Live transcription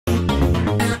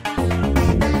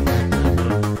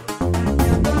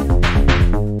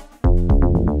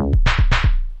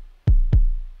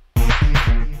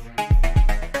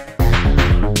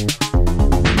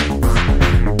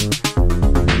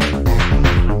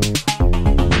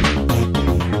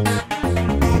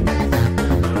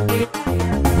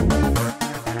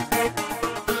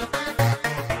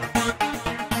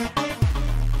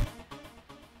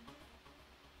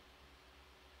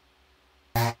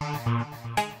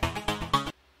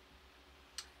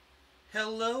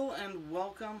Hello and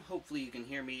welcome. Hopefully you can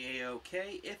hear me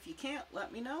a-okay. If you can't,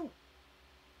 let me know.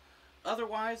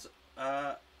 Otherwise,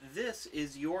 this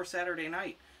is your Saturday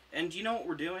night. And do you know what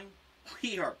we're doing?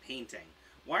 We are painting.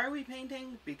 Why are we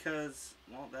painting? Because,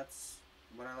 well, that's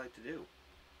what I like to do.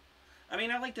 I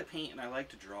mean, I like to paint and I like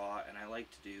to draw and I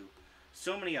like to do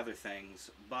so many other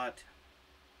things, but,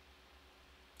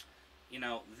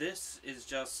 this is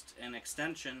just an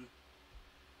extension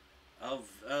of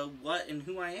what and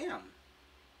who I am.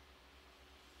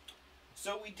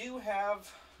 So we do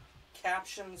have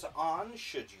captions on,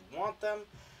 should you want them,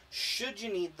 should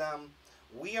you need them.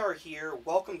 We are here.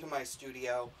 Welcome to my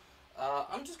studio.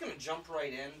 I'm just going to jump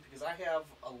right in because I have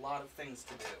a lot of things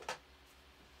to do.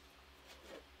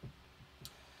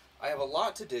 I have a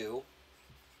lot to do,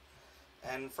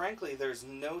 and frankly, there's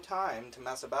no time to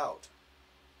mess about.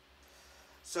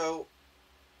 So,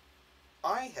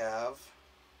 I have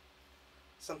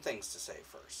some things to say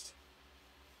first.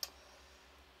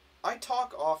 I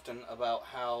talk often about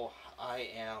how I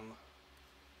am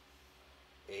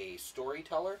a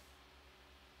storyteller,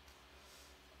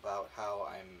 about how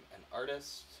I'm an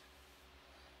artist,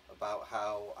 about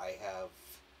how I have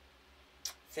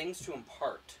things to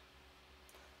impart.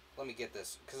 Let me get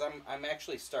this, because I'm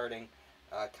actually starting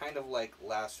kind of like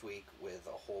last week with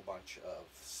a whole bunch of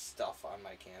stuff on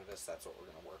my canvas. That's what we're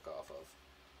going to work off of.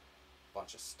 A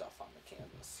bunch of stuff on the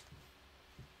canvas.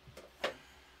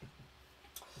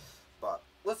 But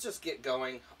let's just get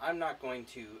going. I'm not going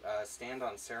to stand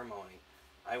on ceremony.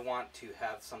 I want to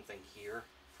have something here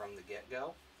from the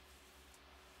get-go.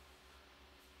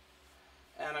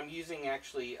 And I'm using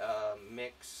actually a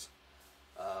mix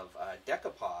of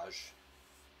decoupage.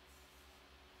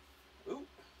 Ooh,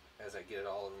 as I get it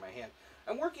all over my hand.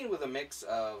 I'm working with a mix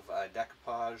of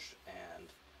decoupage and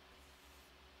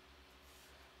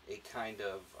a kind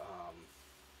of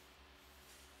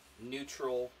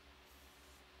neutral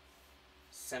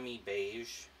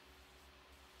semi-beige.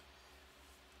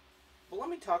 But let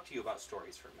me talk to you about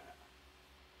stories for a minute.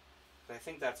 I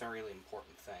think that's a really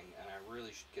important thing, and I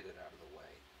really should get it out of the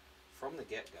way from the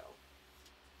get-go.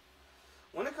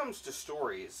 When it comes to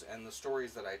stories and the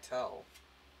stories that I tell,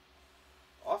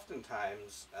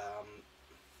 oftentimes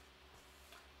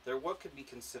they're what could be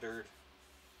considered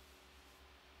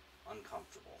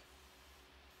uncomfortable.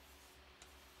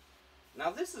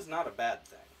 Now, this is not a bad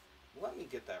thing. Let me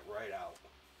get that right out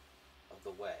of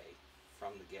the way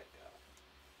from the get-go.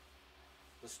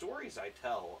 The stories I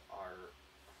tell are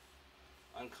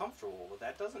uncomfortable, but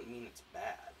that doesn't mean it's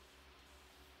bad.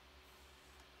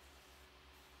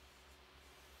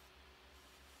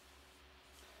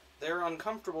 They're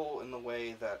uncomfortable in the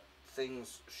way that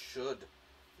things should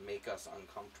make us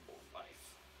uncomfortable in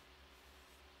life.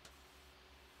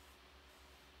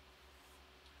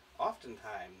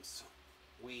 Oftentimes,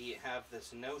 we have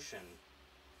this notion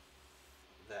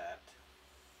that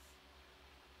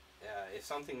if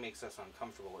something makes us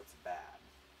uncomfortable, it's bad.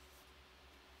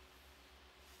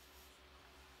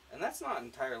 And that's not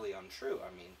entirely untrue.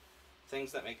 I mean,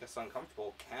 things that make us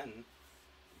uncomfortable can,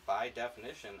 by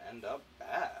definition, end up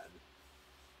bad.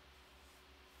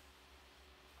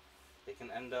 They can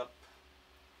end up,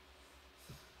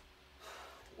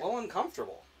 well,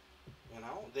 uncomfortable. You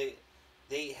know,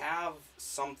 they have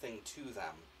something to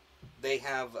them. They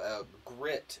have a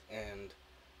grit and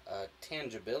a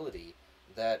tangibility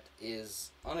that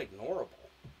is unignorable.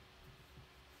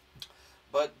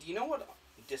 But do you know what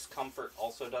discomfort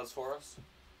also does for us?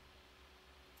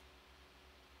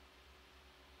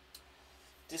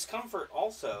 Discomfort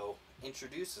also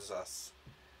introduces us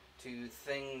to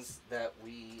things that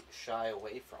we shy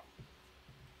away from.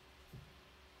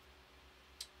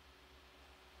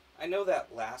 I know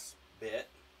that last bit,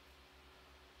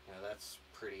 that's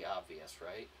pretty obvious,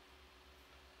 right?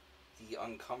 The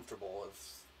uncomfortable,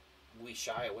 if we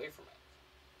shy away from it.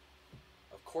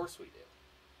 Of course we do.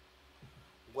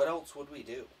 What else would we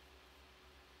do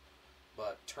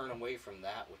but turn away from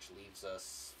that which leaves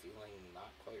us feeling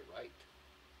not quite right?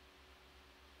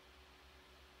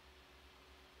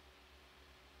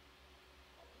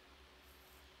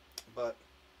 But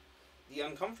the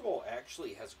uncomfortable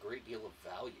actually has a great deal of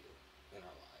value in our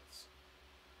lives.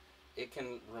 It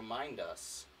can remind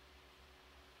us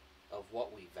of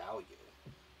what we value.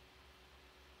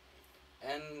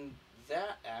 And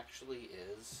that actually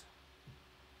is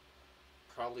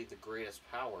probably the greatest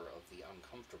power of the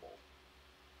uncomfortable,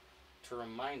 to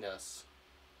remind us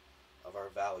of our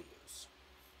values.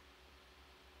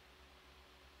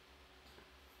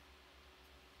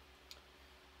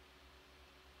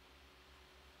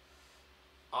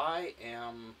 I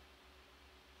am,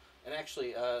 and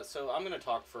actually, so I'm going to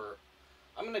talk for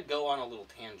I'm going to go on a little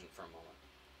tangent for a moment.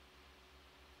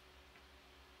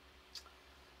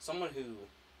 Someone who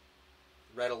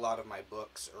read a lot of my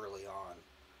books early on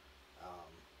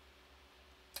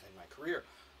in my career,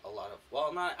 I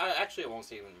won't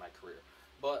say even in my career,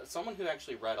 but someone who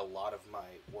actually read a lot of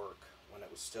my work when it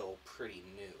was still pretty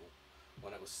new,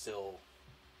 when it was still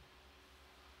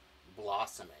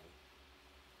blossoming,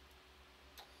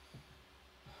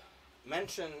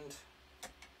 mentioned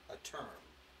a term.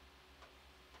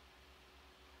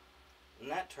 And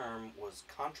that term was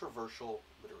controversial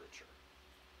literature.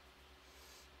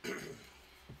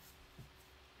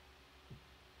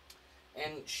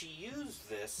 And she used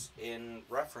this in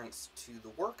reference to the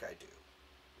work I do,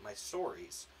 my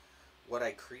stories, what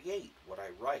I create, what I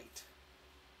write.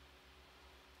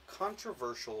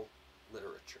 Controversial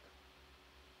literature.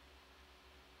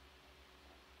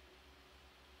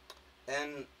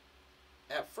 And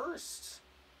at first,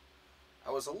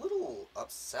 I was a little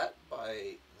upset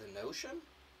by the notion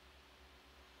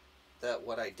that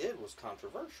what I did was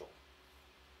controversial.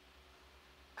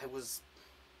 I was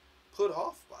put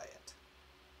off by it.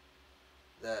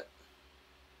 That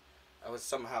I was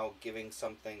somehow giving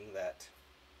something that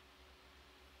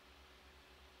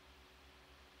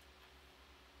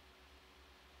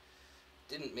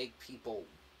didn't make people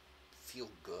feel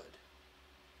good.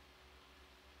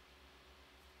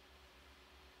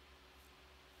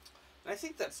 And I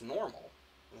think that's normal,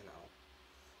 you know.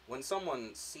 When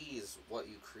someone sees what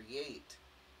you create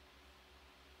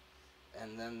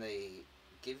and then they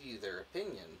give you their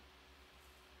opinion,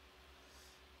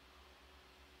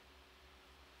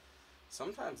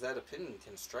 sometimes that opinion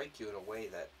can strike you in a way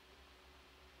that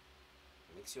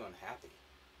makes you unhappy.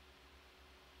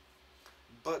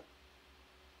 But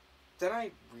then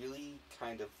I really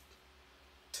kind of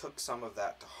took some of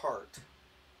that to heart.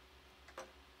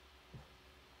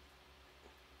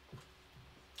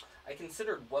 I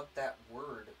considered what that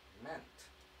word meant.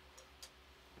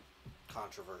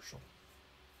 Controversial.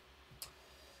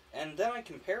 And then I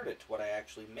compared it to what I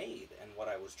actually made and what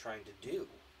I was trying to do.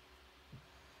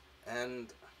 And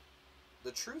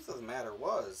the truth of the matter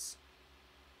was,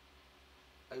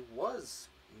 I was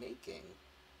making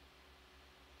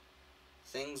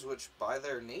things which by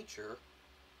their nature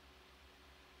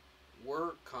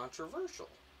were controversial.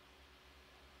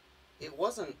 It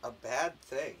wasn't a bad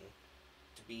thing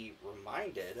to be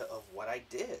reminded of what I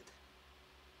did.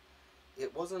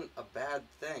 It wasn't a bad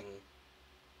thing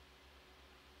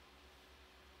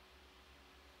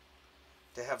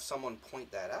to have someone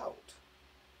point that out.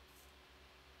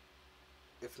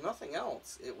 If nothing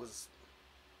else, it was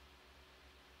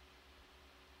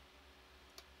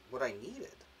what I needed.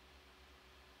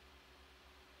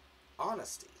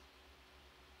 Honesty.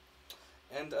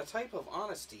 And a type of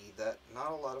honesty that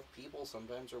not a lot of people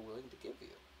sometimes are willing to give you.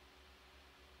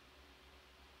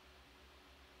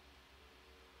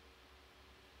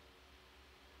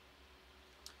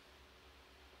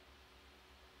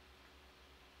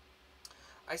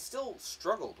 I still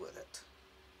struggled with it.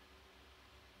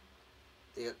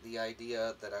 The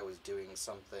idea that I was doing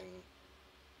something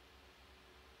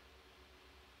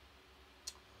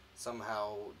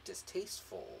somehow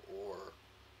distasteful, or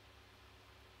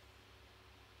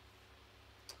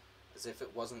as if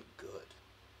it wasn't good.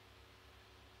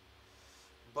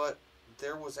 But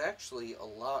there was actually a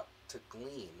lot to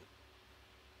glean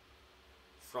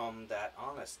from that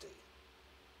honesty.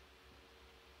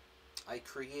 I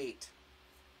create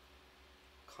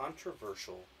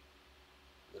controversial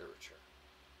literature.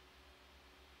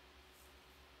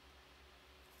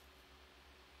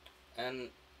 And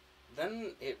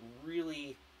then it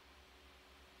really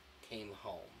came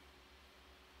home.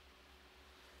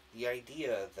 The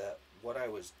idea that what I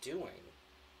was doing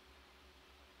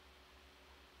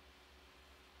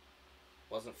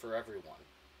wasn't for everyone.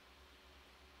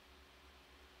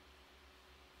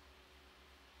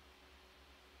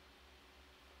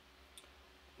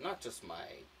 Not just my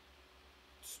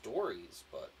stories,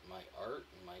 but my art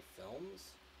and my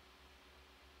films.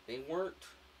 They weren't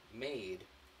made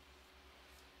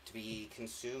to be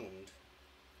consumed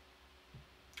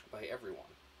by everyone.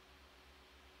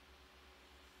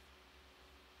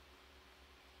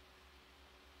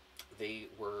 They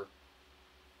were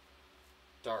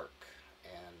dark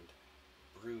and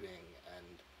brooding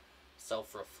and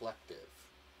self-reflective.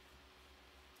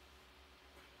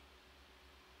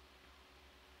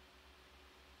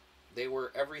 They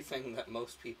were everything that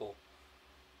most people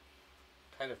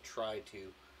kind of try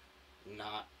to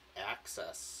not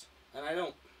access.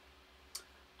 And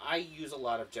I use a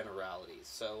lot of generalities,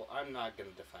 so I'm not going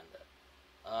to defend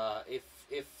it.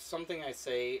 If something I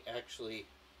say actually,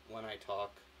 when I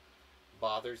talk,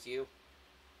 bothers you,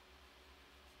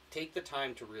 take the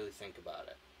time to really think about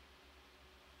it.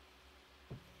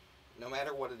 No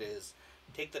matter what it is,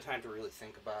 take the time to really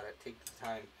think about it. Take the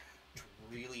time to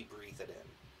really breathe it in.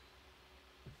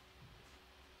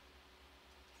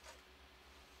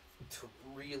 To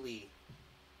really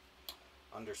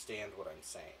understand what I'm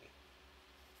saying.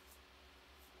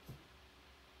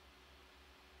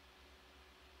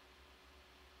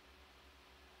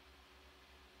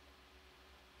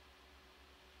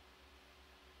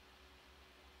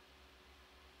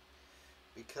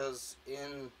 Because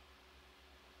in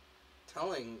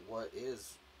telling what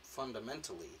is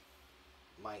fundamentally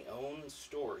my own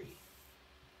story,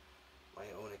 my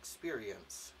own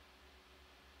experience,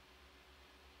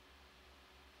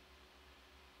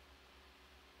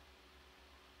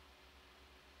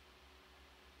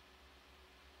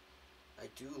 I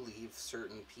do leave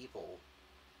certain people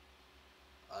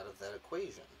out of that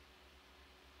equation.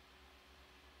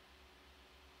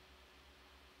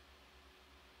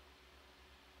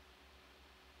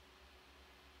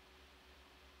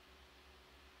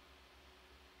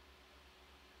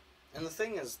 And the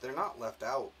thing is, they're not left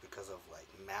out because of like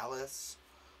malice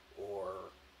or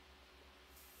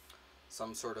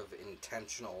some sort of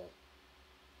intentional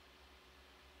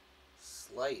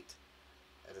slight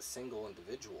at a single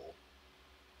individual.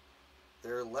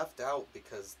 They're left out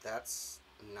because that's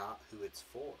not who it's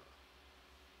for.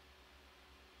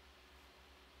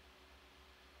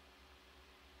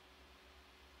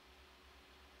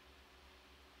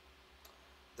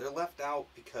 They're left out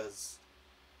because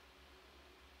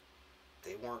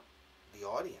they weren't the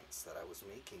audience that I was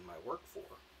making my work for.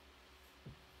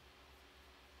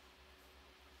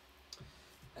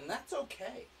 And that's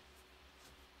okay.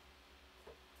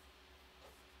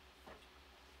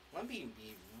 Let me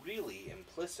be really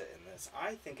implicit in this.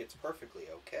 I think it's perfectly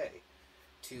okay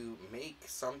to make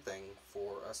something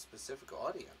for a specific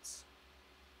audience.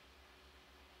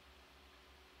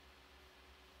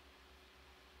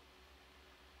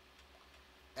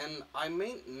 And I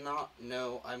might not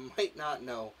know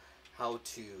how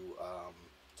to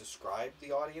describe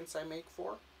the audience I make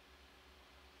for.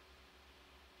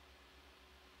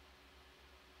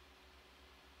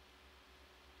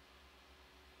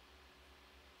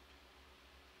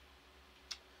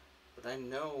 But I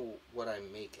know what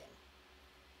I'm making.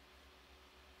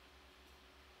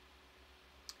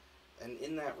 And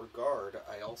in that regard,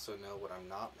 I also know what I'm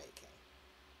not making.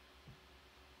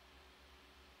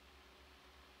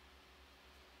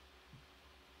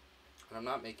 And I'm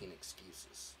not making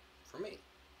excuses for me.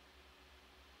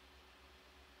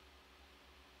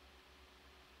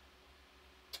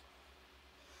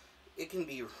 It can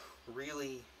be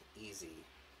really easy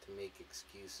to make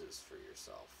excuses for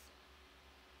yourself.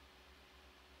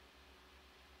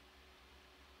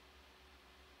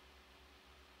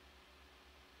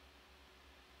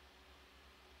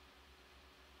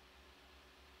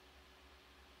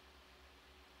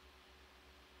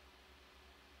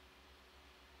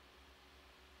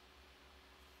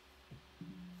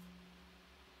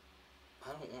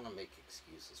 I don't want to make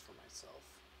excuses for myself.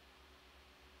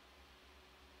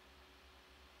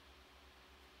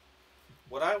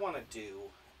 What I want to do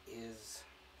is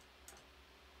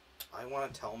I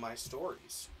want to tell my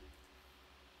stories.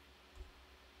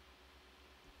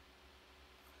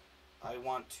 I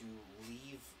want to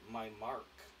leave my mark.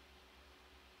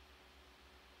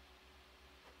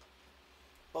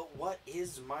 But what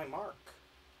is my mark?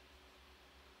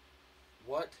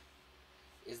 What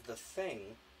is the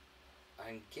thing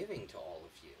I'm giving to all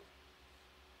of you?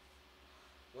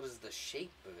 What is the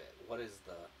shape of it? What is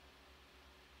the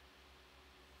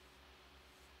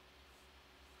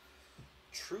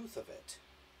truth of it?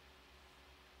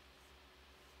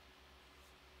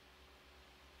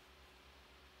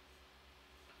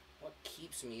 What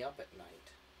keeps me up at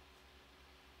night?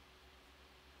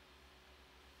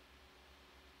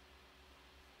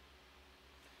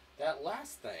 That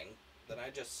last thing that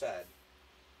I just said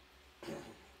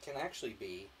can actually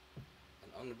be an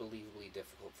unbelievably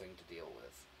difficult thing to deal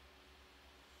with.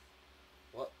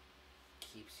 What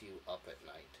keeps you up at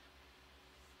night?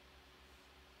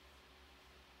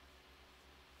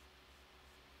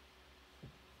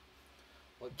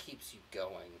 What keeps you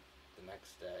going the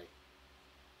next day?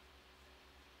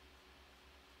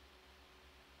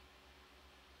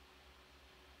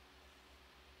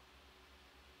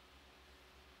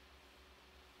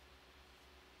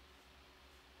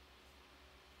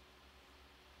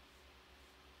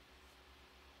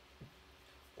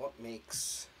 What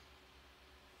makes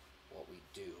what we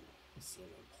do seem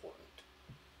important?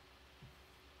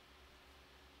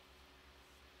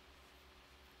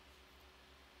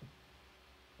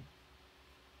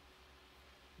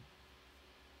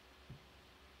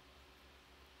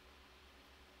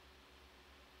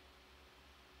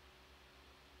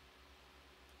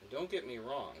 don't get me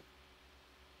wrong.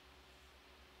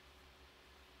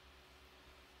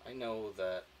 I know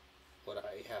that what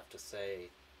I have to say,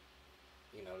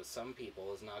 to some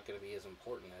people is not going to be as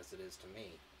important as it is to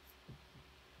me.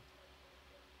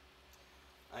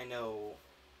 I know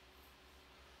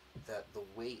that the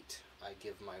weight I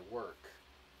give my work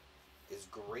is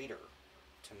greater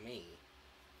to me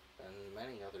than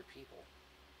many other people.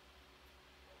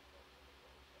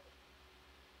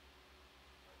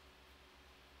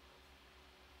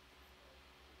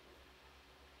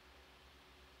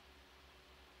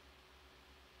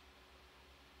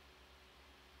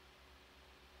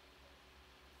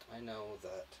 I know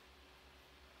that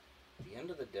at the end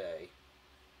of the day,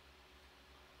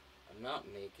 I'm not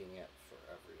making it for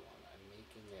everyone. I'm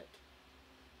making it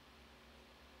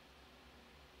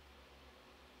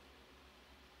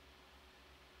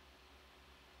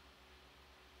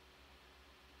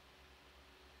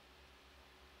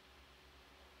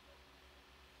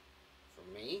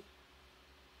for me.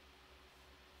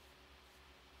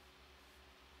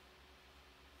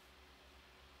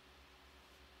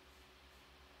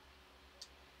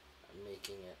 I'm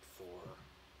making it for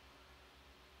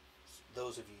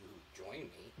those of you who join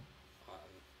me on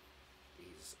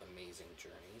these amazing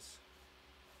journeys.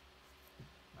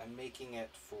 I'm making it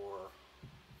for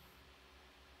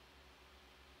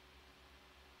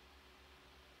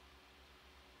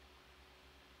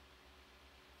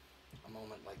a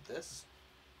moment like this,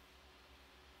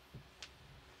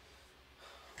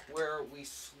 where we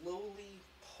slowly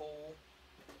pull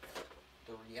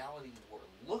the reality we're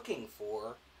looking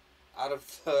for out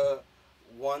of the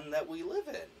one that we live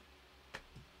in.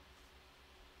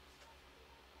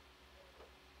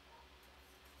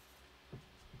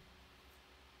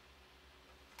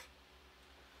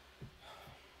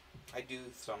 I do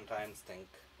sometimes think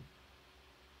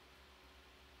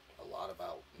a lot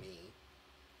about me.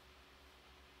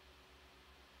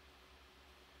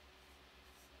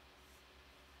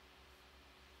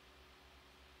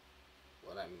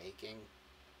 What I'm making,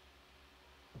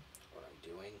 what I'm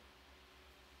doing.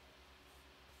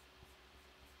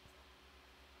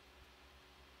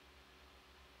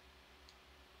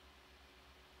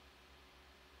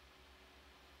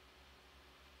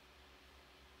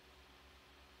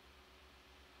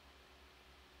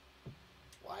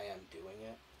 Why I'm doing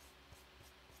it.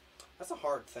 That's a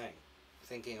hard thing,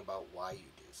 thinking about why you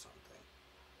do something.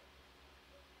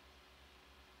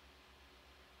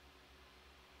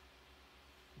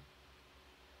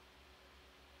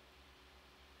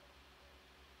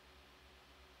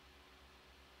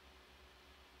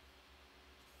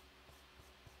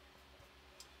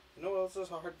 You know what else is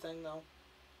a hard thing, though?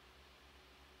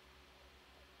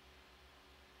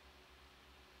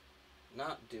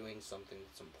 Not doing something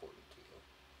that's important to you.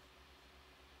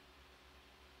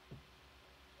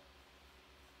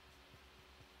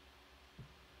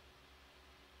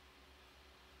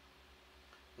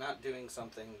 Not doing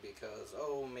something because,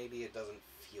 oh, maybe it doesn't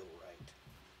feel right.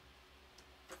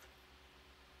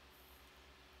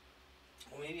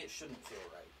 Well, maybe it shouldn't feel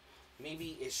right.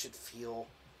 Maybe it should feel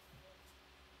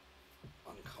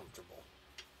uncomfortable.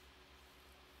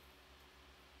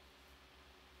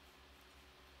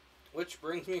 Which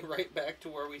brings me right back to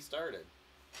where we started.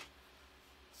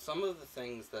 Some of the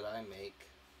things that I make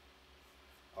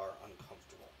are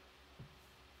uncomfortable.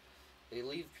 They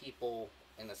leave people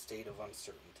in a state of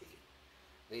uncertainty.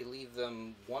 They leave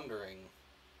them wondering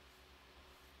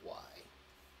why.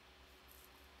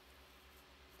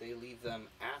 They leave them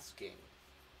asking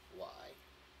why.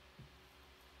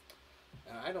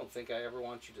 And I don't think I ever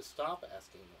want you to stop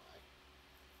asking why.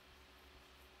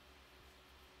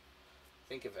 I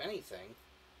think if anything,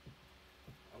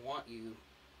 I want you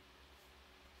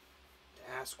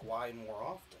to ask why more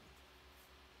often.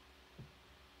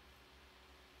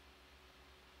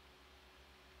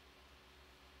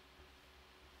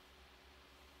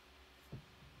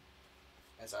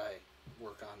 As I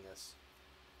work on this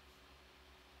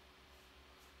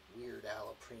weird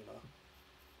alla prima.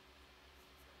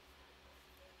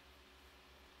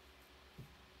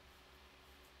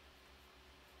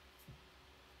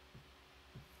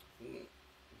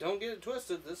 Don't get it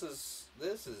twisted. This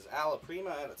is alla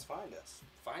prima at its finest.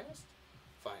 Finest?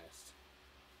 Finest.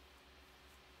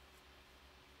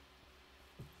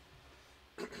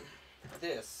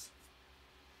 This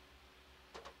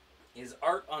is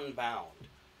Art Unbound.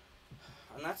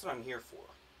 And that's what I'm here for.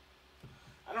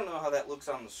 I don't know how that looks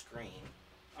on the screen.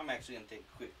 I'm actually going to take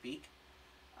a quick peek.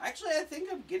 Actually, I think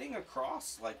I'm getting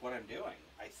across like what I'm doing.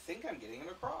 I think I'm getting it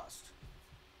across.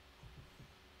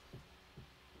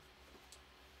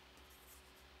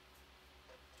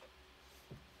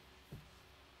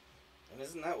 And And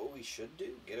isn't that what we should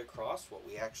do? Get across what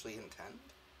we actually intend?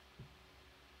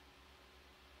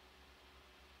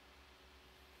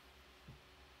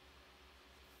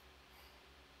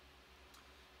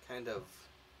 Kind of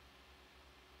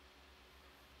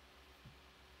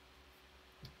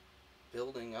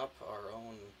building up our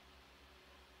own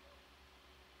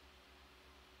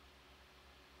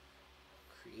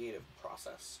creative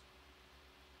process,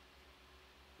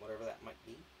 whatever that might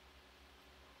be.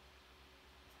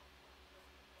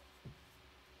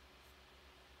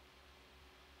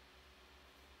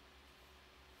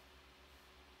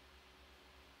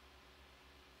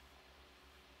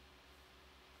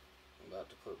 I'm about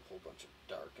to put a whole bunch of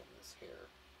dark in this hair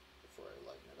before I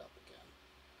lighten it up again.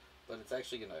 But it's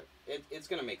actually gonna, it's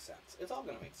gonna make sense. It's all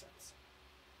gonna make sense.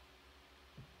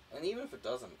 And even if it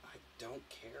doesn't, I don't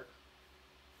care.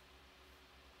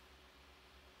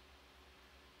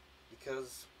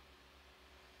 Because,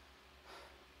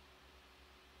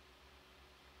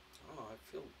 I don't know,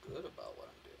 I feel good about what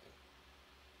I'm doing.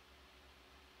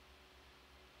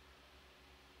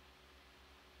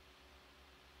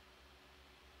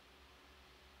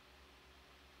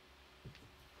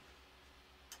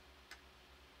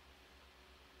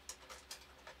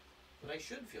 But I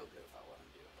should feel good about what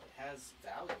I'm doing. It has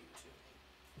value to me.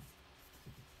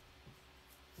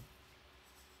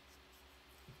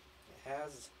 It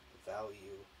has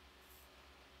value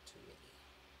to me.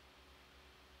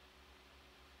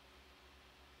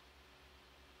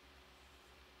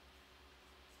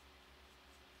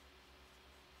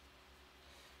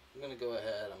 I'm going to go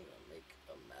ahead, I'm going to make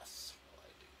a mess while I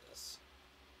do this.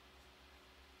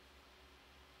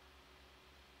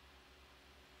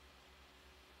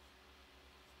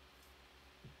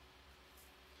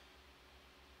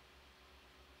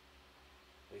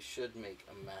 We should make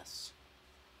a mess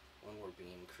when we're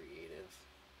being creative.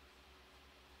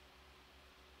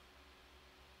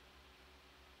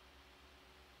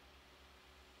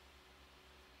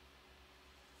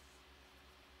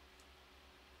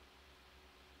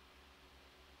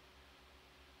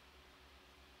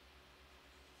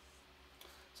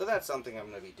 So that's something I'm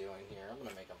going to be doing here. I'm going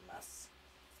to make a mess.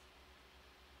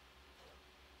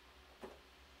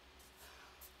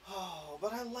 Oh,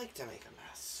 but I like to make a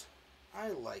mess. I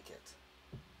like it.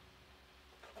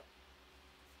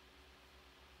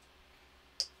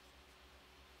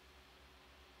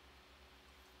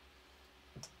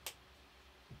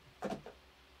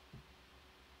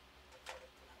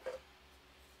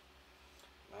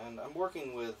 And I'm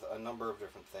working with a number of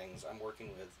different things. I'm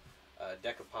working with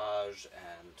decoupage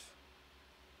and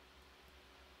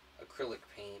acrylic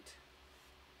paint.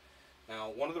 Now,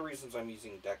 one of the reasons I'm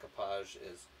using decoupage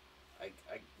is I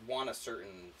want a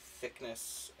certain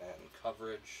thickness and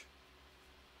coverage.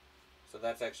 So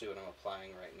that's actually what I'm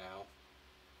applying right now.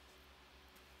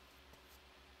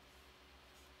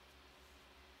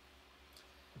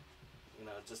 You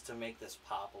know, just to make this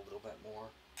pop a little bit more.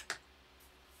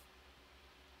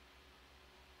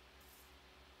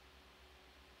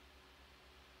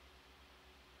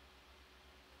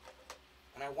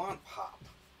 And I want pop.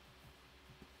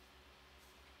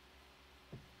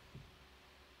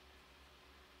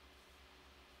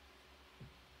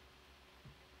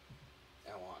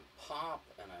 I want pop,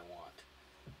 and I want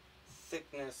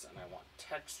thickness, and I want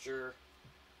texture,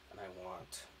 and I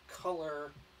want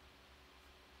color,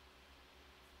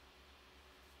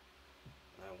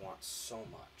 and I want so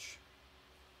much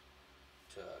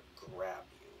to grab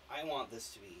you. I want this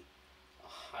to be a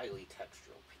highly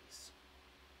textural piece.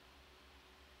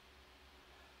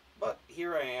 But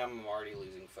here I am, I'm already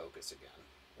losing focus again.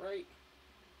 Right?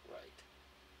 Right.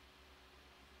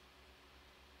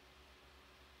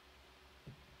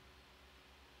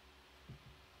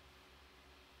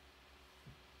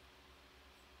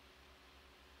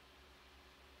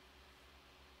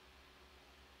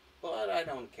 But I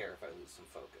don't care if I lose some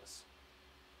focus.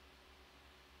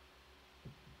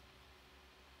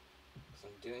 Because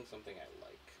I'm doing something I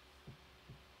like.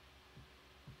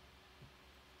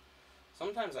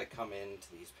 Sometimes I come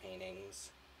into these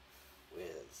paintings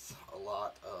with a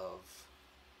lot of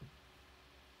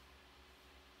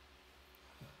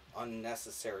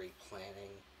unnecessary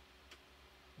planning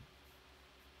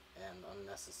and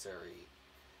unnecessary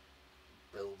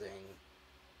building.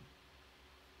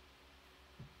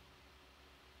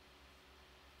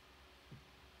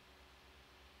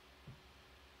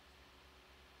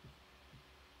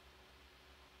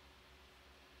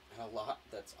 And a lot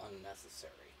that's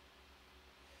unnecessary.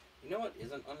 You know what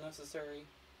isn't unnecessary?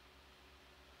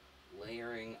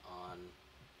 Layering on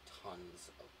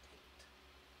tons of paint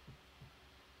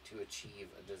to achieve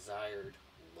a desired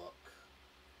look.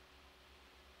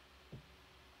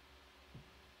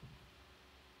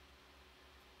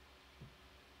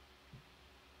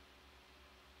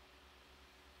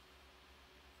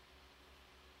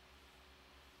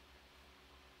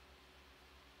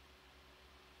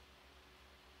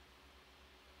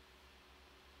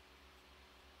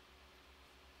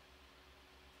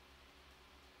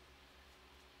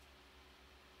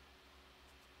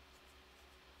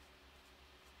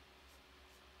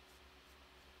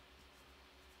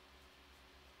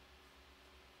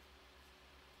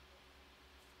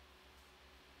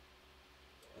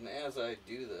 as I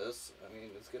do this, I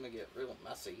mean, it's going to get real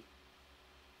messy.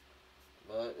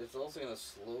 But it's also going to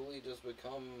slowly just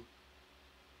become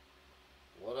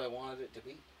what I wanted it to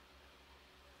be.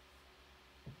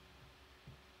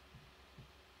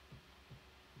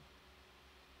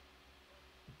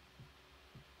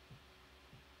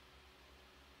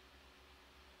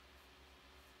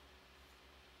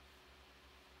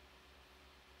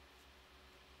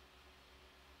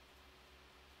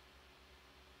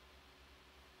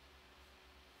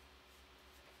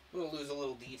 I'm going to lose a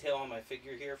little detail on my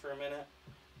figure here for a minute.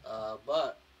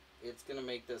 But it's going to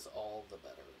make this all the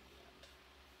better in the end.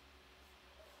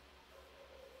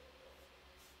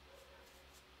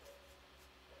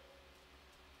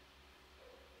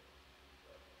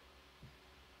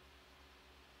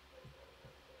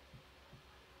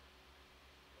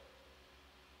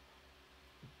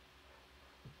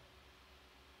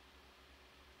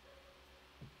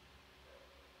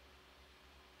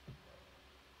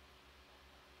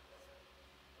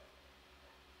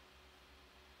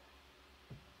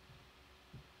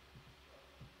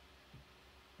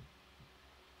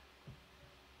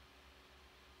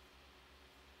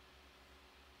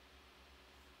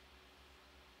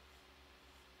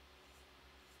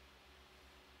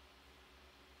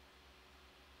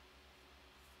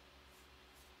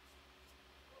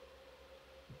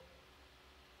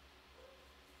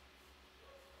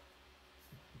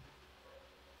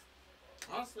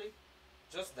 Honestly,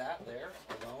 just that there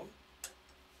alone,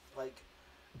 like,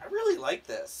 I really like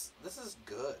this. This is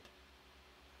good.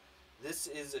 This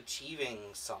is achieving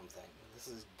something. This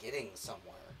is getting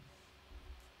somewhere.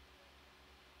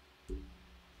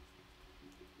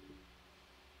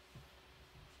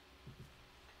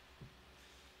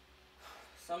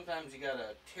 Sometimes you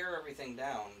gotta tear everything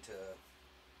down to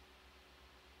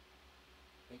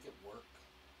make it work.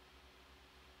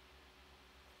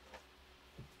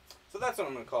 So that's what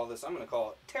I'm going to call this. I'm going to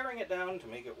call it tearing it down to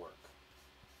make it work.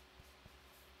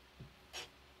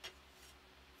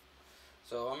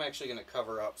 So I'm actually going to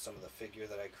cover up some of the figure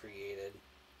that I created.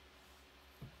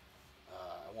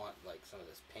 I want like some of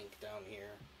this pink down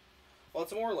here. Well,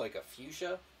 it's more like a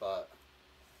fuchsia, but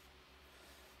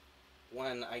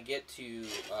when I get to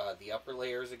the upper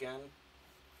layers again,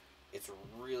 it's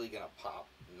really going to pop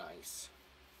nice.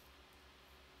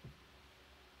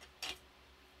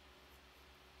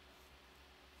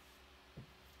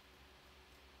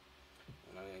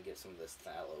 And I'm going to get some of this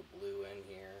phthalo blue in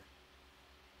here.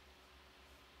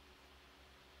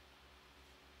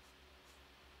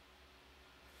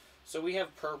 So we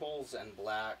have purples and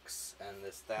blacks and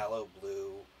this phthalo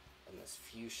blue and this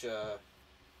fuchsia.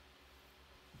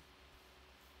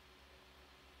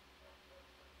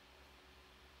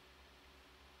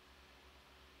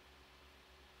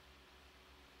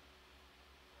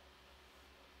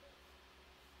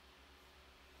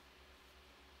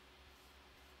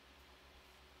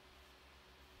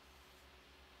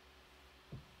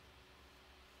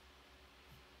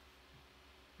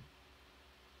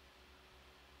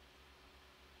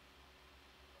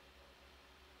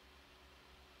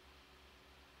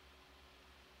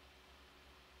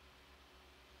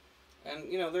 And,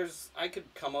 you know, I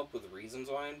could come up with reasons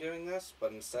why I'm doing this,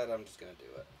 but instead I'm just going to do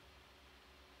it.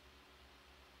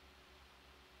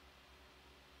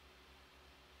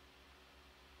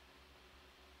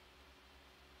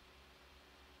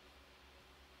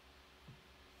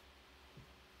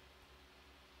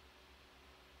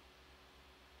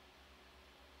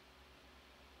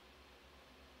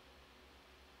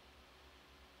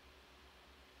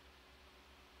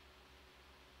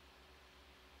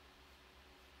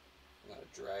 I'm going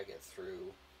to drag it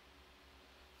through,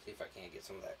 see if I can't get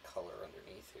some of that color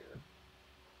underneath here.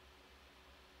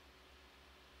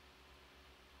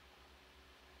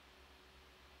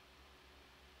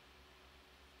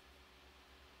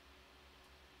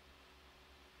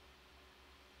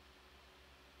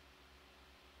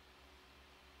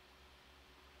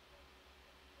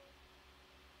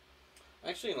 I'm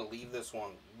actually going to leave this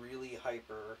one really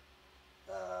hyper,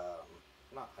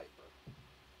 not hyper,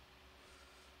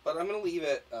 but I'm going to leave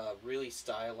it really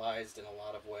stylized in a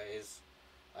lot of ways.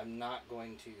 I'm not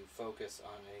going to focus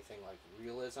on anything like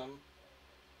realism,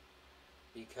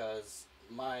 because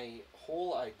my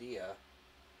whole idea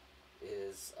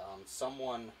is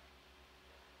someone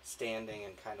standing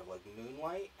in kind of like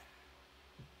moonlight.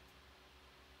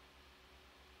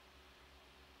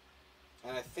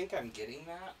 And I think I'm getting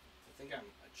that. I think I'm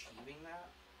achieving that.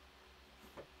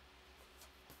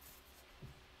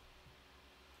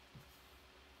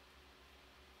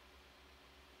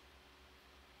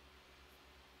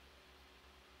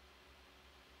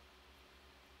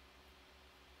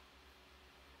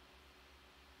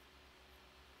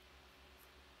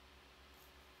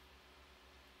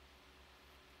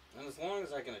 as long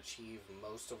as I can achieve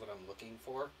most of what I'm looking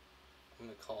for, I'm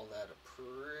going to call that a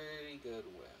pretty good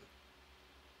win.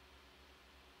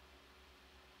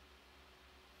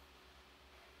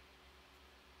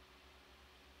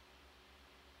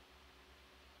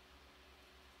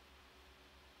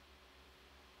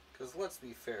 Because let's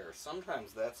be fair,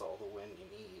 sometimes that's all the win you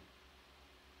need.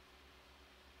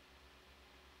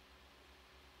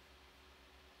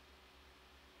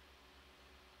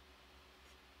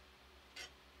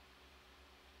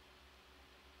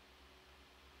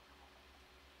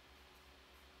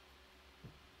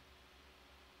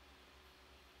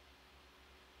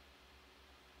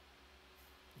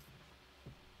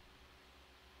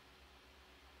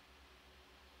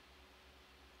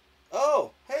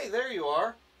 Oh, hey, there you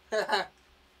are.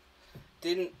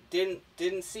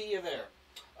 Didn't see you there.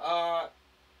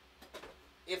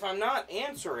 If I'm not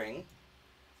answering,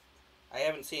 I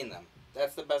haven't seen them.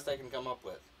 That's the best I can come up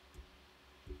with.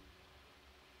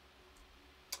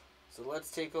 So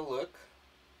let's take a look.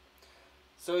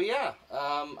 So yeah,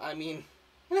 I mean,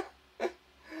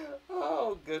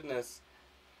 oh goodness.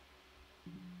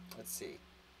 Let's see.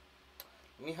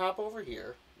 Let me hop over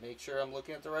here. Make sure I'm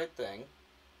looking at the right thing.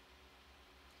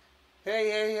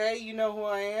 Hey, you know who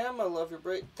I am. I love your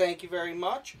break. Thank you very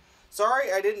much.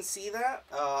 Sorry, I didn't see that.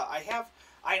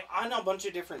 I'm on a bunch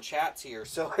of different chats here,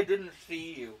 so I didn't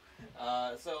see you.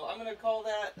 So I'm going to call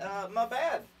that, my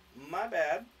bad. My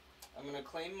bad. I'm going to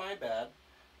claim my bad.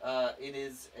 It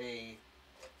is a...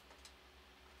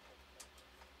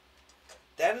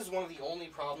 That is one of the only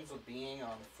problems with being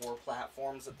on 4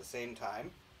 platforms at the same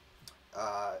time,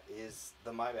 is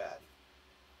the my bad.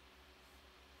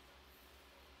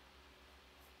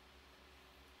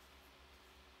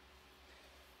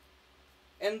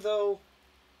 And though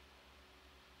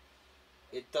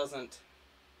it doesn't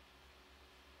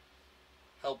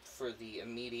help for the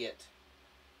immediate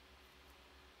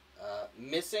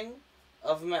missing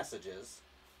of messages,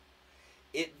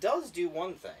 it does do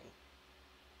one thing.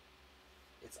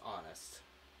 It's honest.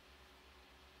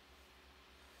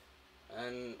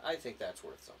 And I think that's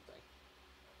worth something.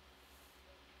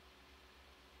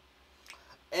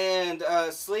 And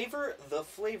Slaver, the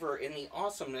flavor in the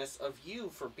awesomeness of you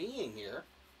for being here.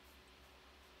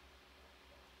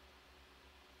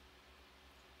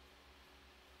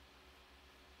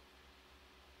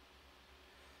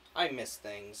 I miss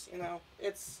things, you know.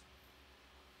 It's,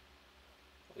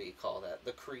 what do you call that?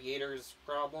 The creator's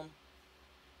problem?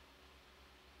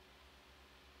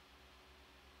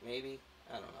 Maybe?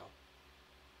 I don't know.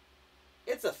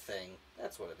 It's a thing.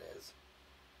 That's what it is.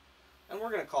 And we're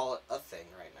going to call it a thing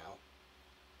right now.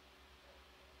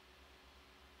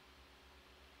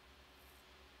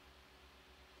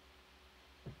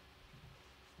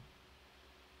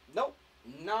 Nope.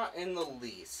 Not in the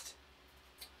least.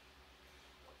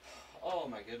 Oh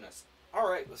my goodness.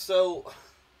 Alright, so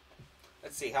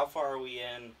let's see, how far are we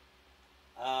in?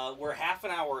 We're half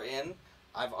an hour in.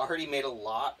 I've already made a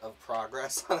lot of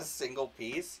progress on a single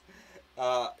piece.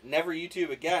 Never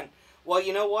YouTube again. Well,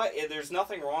 you know what? There's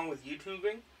nothing wrong with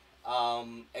YouTubing,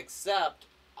 except,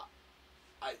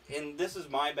 and this is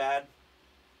my bad,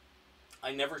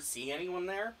 I never see anyone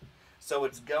there. So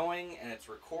it's going, and it's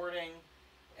recording,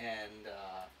 and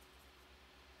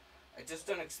I just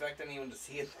don't expect anyone to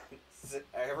see it.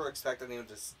 I ever expect anyone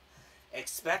to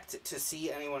expect to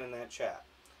see anyone in that chat.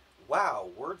 Wow,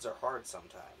 words are hard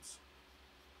sometimes.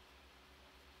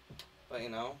 But, you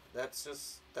know, that's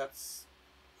just, that's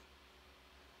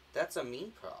a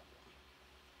me problem.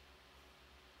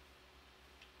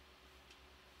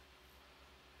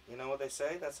 You know what they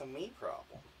say? That's a me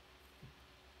problem.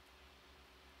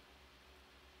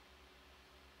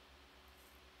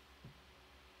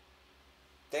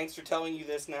 Thanks for telling you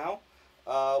this now.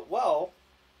 Well,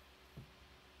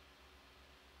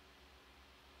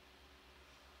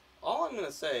 all I'm going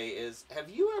to say is, have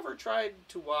you ever tried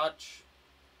to watch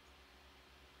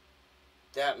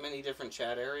that many different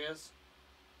chat areas?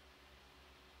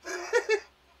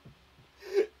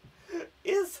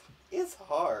 is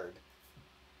hard.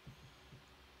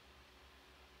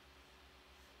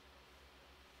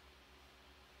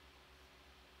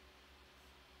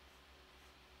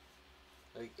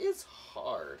 Like, it's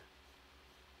hard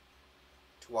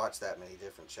to watch that many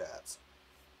different chats.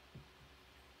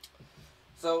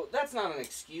 So that's not an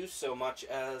excuse so much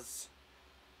as,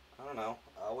 I don't know,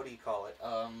 what do you call it?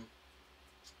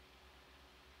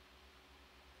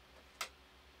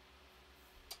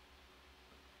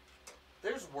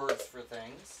 There's words for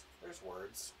things. There's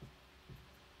words.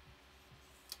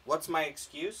 What's my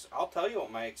excuse? I'll tell you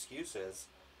what my excuse is.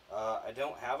 I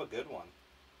don't have a good one.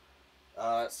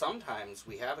 Sometimes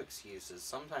we have excuses.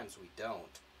 Sometimes we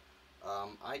don't.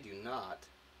 I do not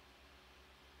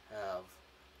have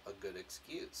a good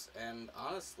excuse. And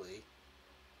honestly,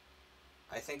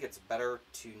 I think it's better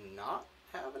to not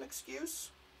have an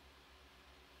excuse.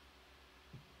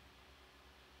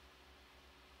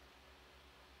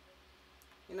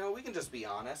 You know, we can just be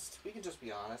honest. We can just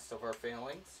be honest of our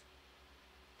failings.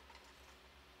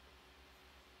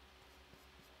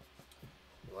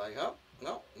 Like, oh,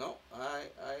 no, no,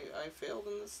 I failed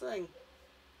in this thing.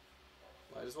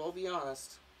 Might as well be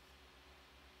honest.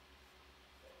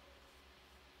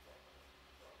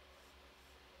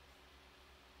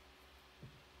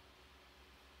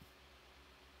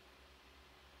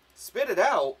 Spit it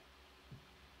out.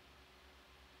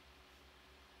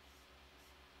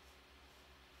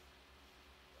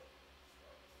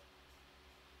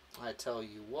 I tell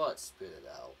you what, spit it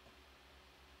out.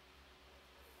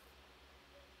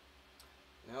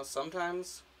 You know,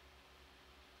 sometimes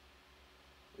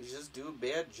we just do a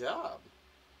bad job.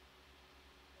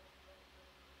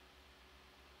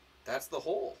 That's the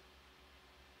whole.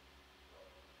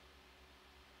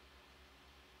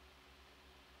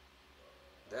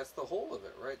 That's the whole of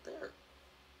it right there.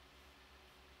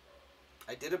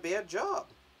 I did a bad job.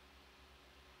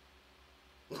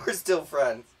 We're still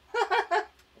friends.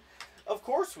 Of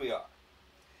course we are.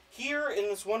 Here in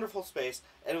this wonderful space,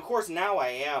 and of course now I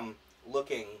am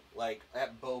looking like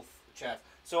at both chats.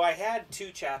 So I had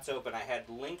two chats open. I had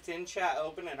LinkedIn chat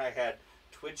open and I had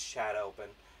Twitch chat open.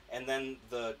 And then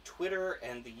the Twitter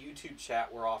and the YouTube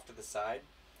chat were off to the side.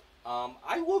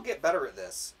 I will get better at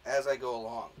this as I go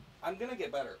along. I'm going to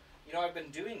get better. You know, I've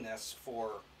been doing this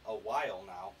for a while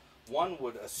now. One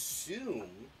would assume,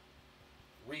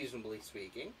 reasonably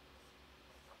speaking,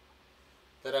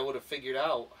 that I would have figured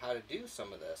out how to do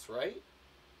some of this, right?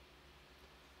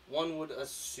 One would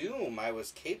assume I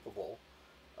was capable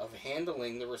of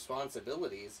handling the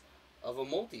responsibilities of a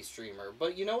multi-streamer.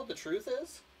 But you know what the truth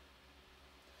is?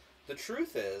 The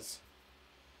truth is,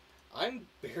 I'm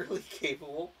barely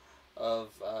capable of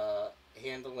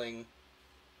handling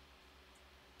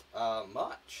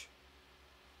much.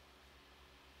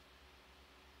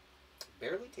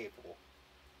 Barely capable.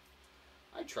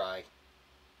 I try.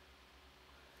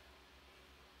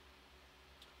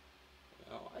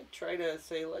 You know, I try to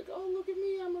say like, oh, look at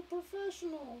me, I'm a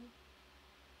professional.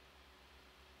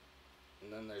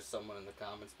 And then there's someone in the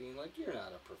comments being like, you're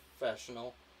not a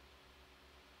professional.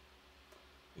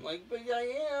 I'm like, but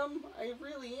I am. I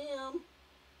really am.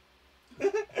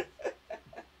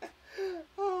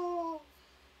 Oh.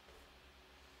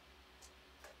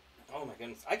 Oh my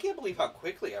goodness. I can't believe how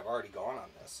quickly I've already gone on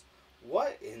this.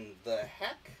 What in the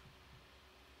heck?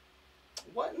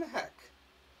 What in the heck?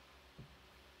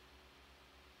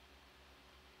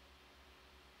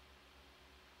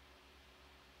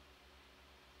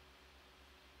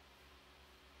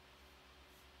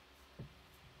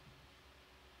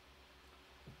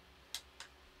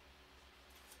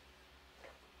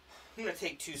 I'm going to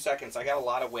take 2 seconds. I got a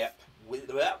lot of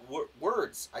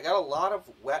words. I got a lot of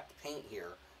wet paint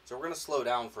here. So we're going to slow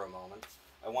down for a moment.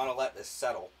 I want to let this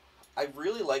settle. I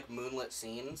really like moonlit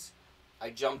scenes. I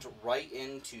jumped right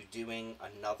into doing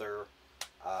another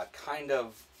kind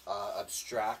of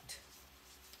abstract.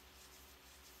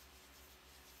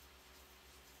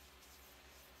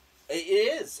 It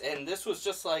is. And this was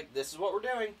just like, this is what we're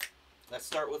doing. Let's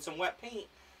start with some wet paint.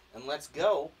 And let's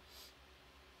go.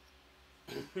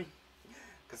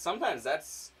 Because sometimes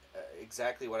that's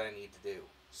exactly what I need to do.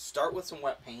 Start with some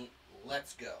wet paint.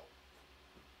 Let's go.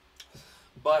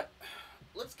 But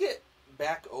let's get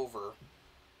back over.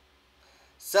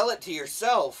 Sell it to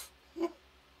yourself.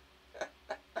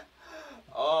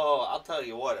 Oh, I'll tell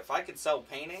you what. If I could sell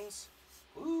paintings,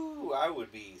 ooh, I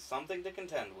would be something to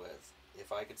contend with.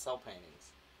 If I could sell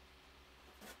paintings.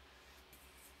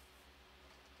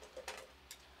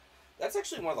 That's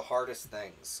actually one of the hardest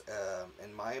things,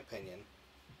 in my opinion,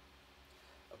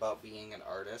 about being an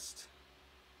artist.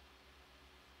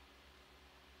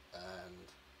 And,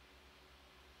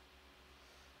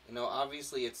 you know,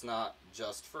 obviously it's not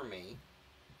just for me.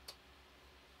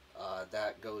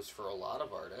 That goes for a lot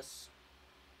of artists.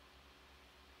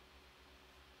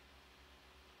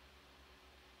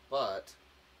 But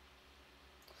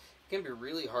it can be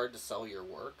really hard to sell your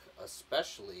work,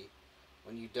 especially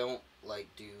when you don't like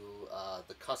do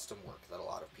the custom work that a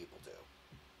lot of people do.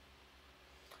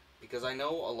 Because I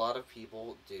know a lot of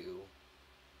people do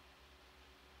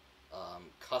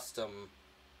custom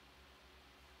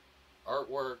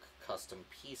artwork, custom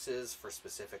pieces for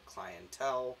specific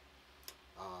clientele,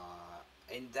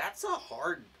 and that's a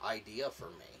hard idea for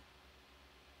me.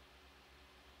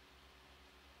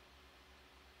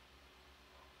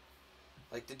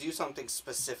 like to do something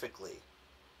specifically.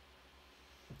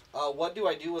 What do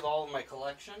I do with all of my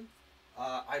collection?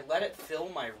 I let it fill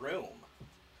my room.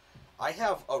 I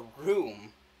have a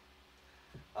room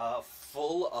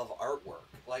full of artwork.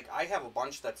 Like, I have a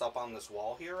bunch that's up on this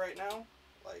wall here right now.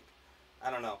 Like,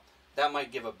 I don't know. That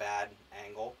might give a bad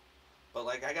angle. But,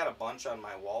 like, I got a bunch on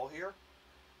my wall here.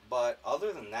 But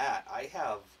other than that, I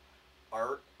have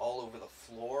art all over the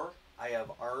floor. I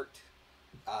have art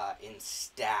in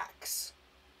stacks.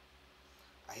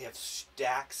 I have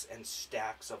stacks and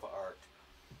stacks of art.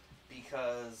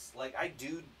 Because, like, I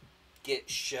do get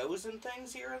shows and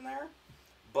things here and there.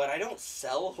 But I don't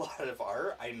sell a lot of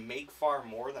art. I make far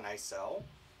more than I sell.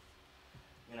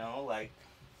 You know, like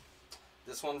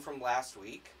this one from last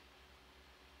week.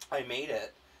 I made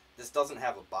it. This doesn't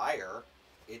have a buyer.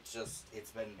 It's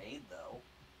been made though.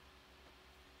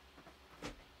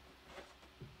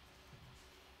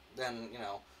 Then, you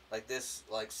know, like this,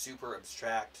 like super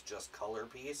abstract, just color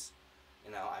piece.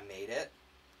 You know, I made it.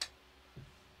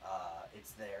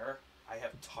 It's there. I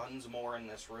have tons more in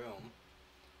this room.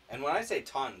 And when I say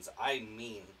tons, I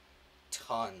mean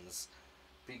tons.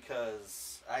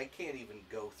 Because I can't even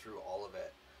go through all of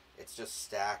it. It's just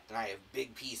stacked. And I have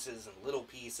big pieces and little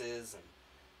pieces. And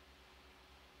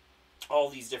all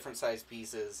these different size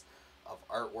pieces of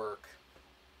artwork.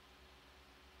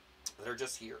 They're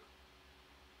just here.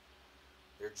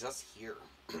 They're just here.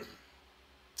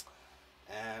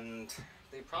 And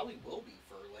they probably will be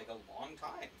for like a long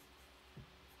time.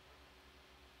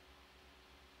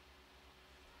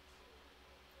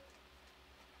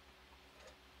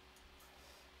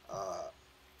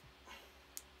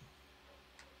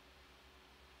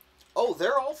 Oh,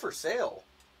 they're all for sale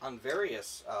on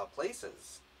various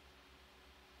places.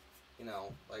 You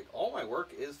know, like all my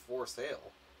work is for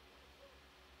sale.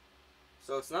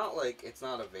 So it's not like it's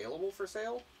not available for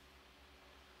sale.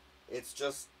 It's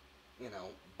just, you know,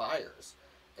 buyers.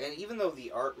 And even though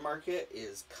the art market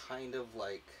is kind of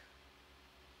like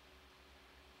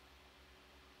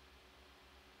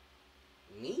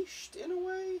niched in a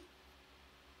way,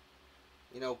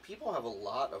 you know, people have a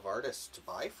lot of artists to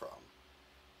buy from.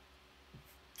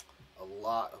 A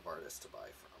lot of artists to buy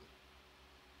from.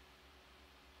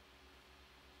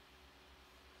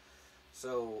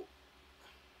 So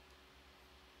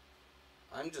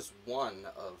I'm just one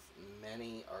of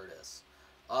many artists.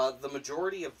 The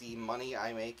majority of the money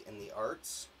I make in the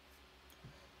arts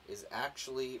is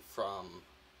actually from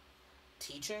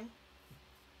teaching.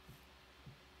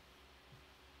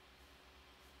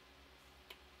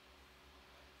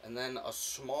 And then a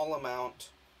small amount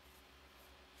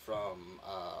from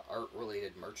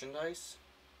art-related merchandise.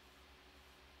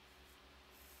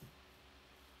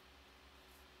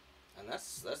 And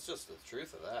that's just the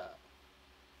truth of that.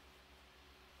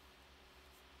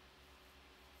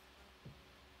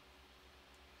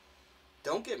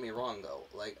 Don't get me wrong, though.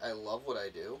 Like, I love what I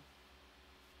do.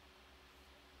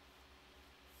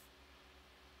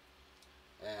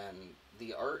 And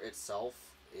the art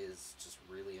itself is just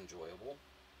really enjoyable.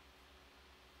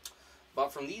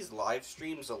 But from these live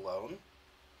streams alone,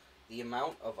 the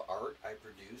amount of art I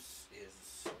produce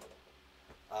is,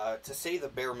 to say the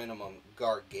bare minimum,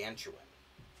 gargantuan.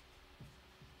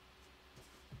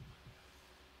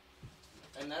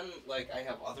 And then, like, I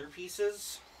have other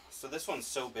pieces. So this one's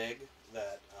so big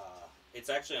that it's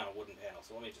actually on a wooden panel.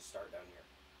 So let me just start down here.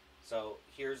 So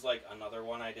here's, like, another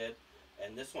one I did.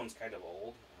 And this one's kind of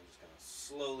old. I'm just going to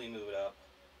slowly move it up.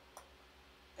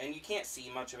 And you can't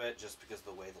see much of it just because of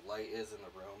the way the light is in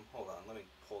the room. Hold on, let me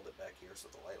hold it back here so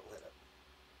the light will hit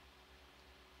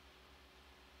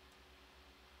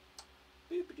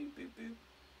it. Boop, boop, boop, boop.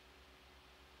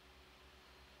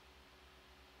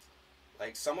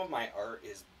 Like, some of my art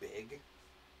is big.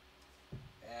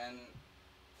 And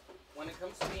when it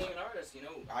comes to being an artist, you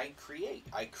know, I create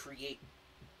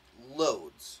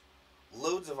loads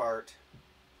of art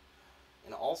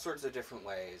in all sorts of different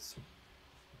ways.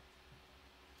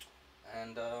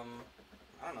 And, I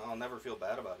don't know, I'll never feel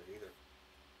bad about it either.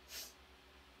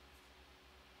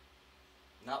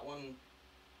 Not one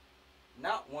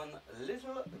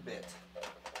little bit.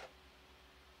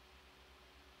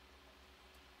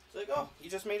 It's like, oh, you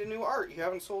just made a new art. You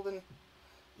haven't sold in...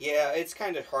 Yeah, it's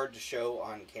kind of hard to show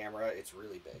on camera. It's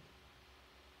really big.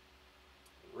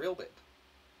 Real big.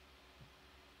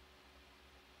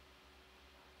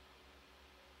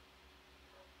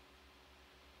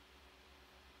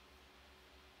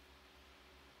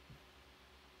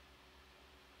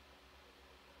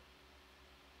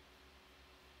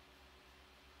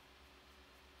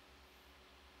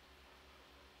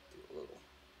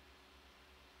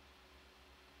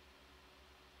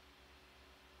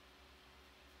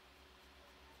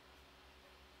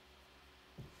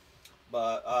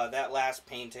 But that last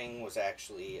painting was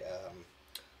actually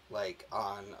like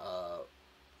on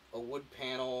a wood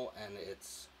panel, and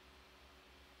it's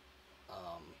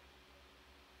um,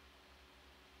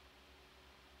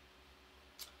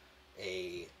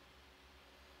 a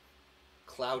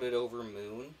clouded over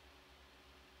moon.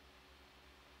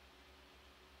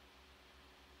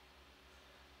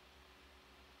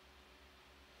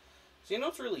 So you know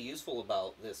what's really useful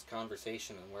about this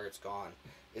conversation and where it's gone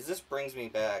is this brings me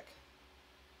back.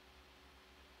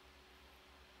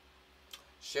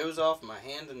 Shows off my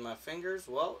hand and my fingers.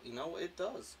 Well, you know, it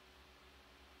does.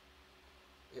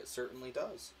 It certainly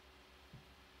does.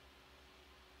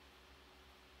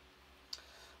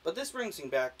 But this brings me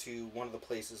back to one of the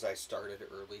places I started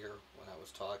earlier when I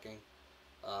was talking.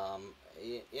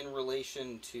 In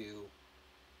relation to,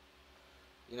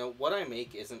 you know, what I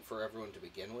make isn't for everyone to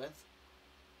begin with.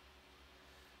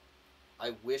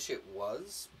 I wish it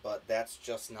was, but that's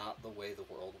just not the way the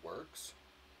world works.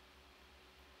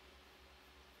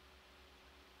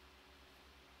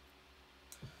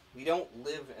 We don't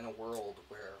live in a world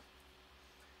where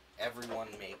everyone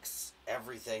makes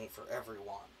everything for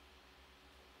everyone.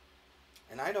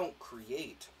 And I don't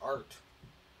create art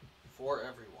for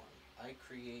everyone. I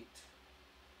create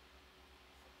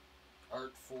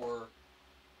art for,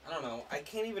 I don't know, I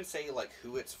can't even say like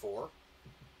who it's for,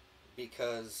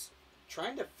 because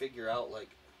trying to figure out like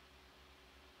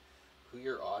who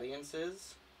your audience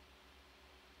is,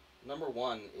 number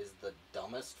one, is the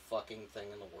dumbest fucking thing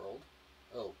in the world.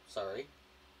 Oh, sorry.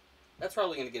 That's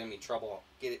probably going to get me trouble.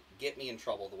 Get me in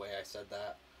trouble the way I said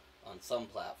that on some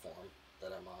platform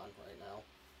that I'm on right now.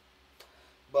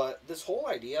 But this whole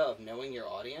idea of knowing your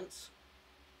audience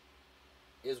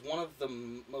is one of the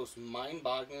most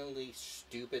mind-bogglingly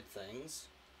stupid things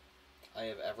I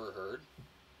have ever heard.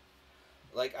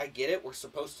 Like, I get it, we're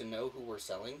supposed to know who we're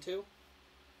selling to,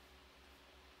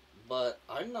 but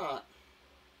I'm not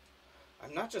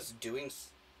just doing,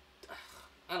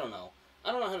 I don't know.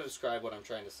 I don't know how to describe what I'm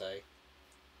trying to say.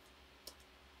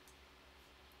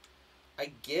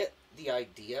 I get the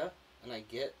idea, and I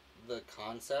get the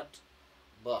concept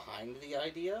behind the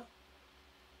idea,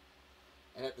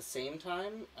 and at the same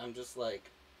time, I'm just like,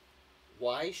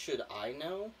 why should I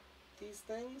know these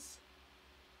things?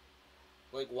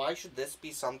 Like, why should this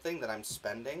be something that I'm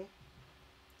spending?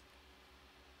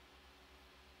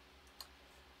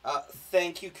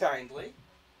 Thank you kindly.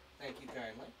 Thank you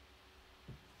kindly.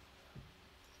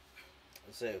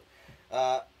 So,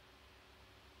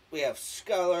 we have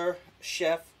scholar,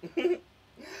 chef.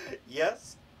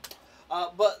 Yes.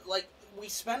 But, like, we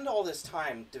spend all this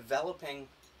time developing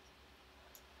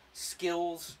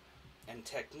skills and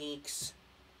techniques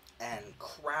and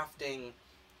crafting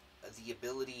the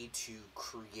ability to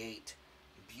create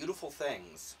beautiful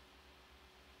things.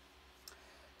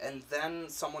 And then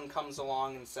someone comes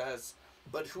along and says,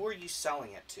 but who are you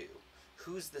selling it to?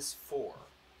 Who's this for?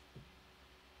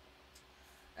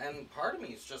 And part of me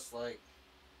is just like,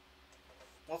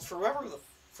 well, it's for whoever the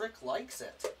frick likes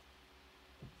it.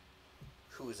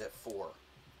 Who is it for?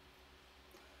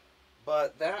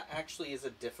 But that actually is a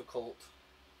difficult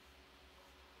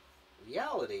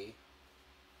reality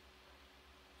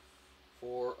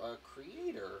for a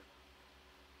creator.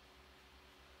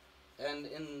 And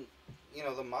in, you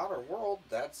know, the modern world,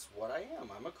 that's what I am.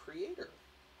 I'm a creator.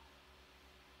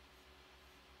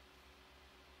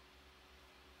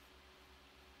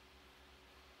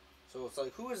 So it's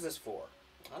like, who is this for?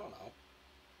 I don't know.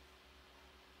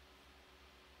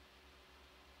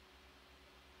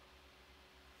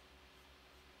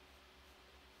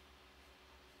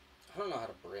 I don't know how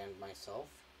to brand myself.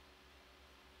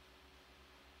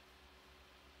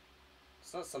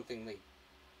 It's not something they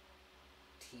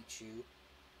teach you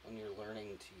when you're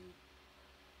learning to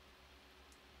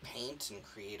paint and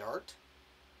create art.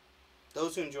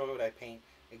 Those who enjoy what I paint,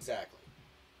 exactly.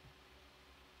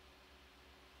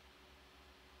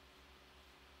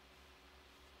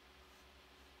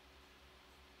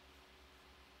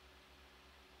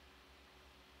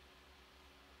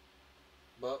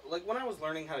 But, like, when I was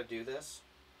learning how to do this,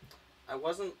 I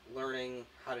wasn't learning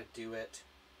how to do it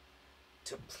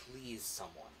to please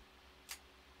someone.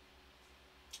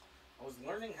 I was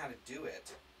learning how to do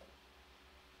it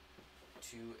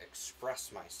to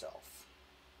express myself.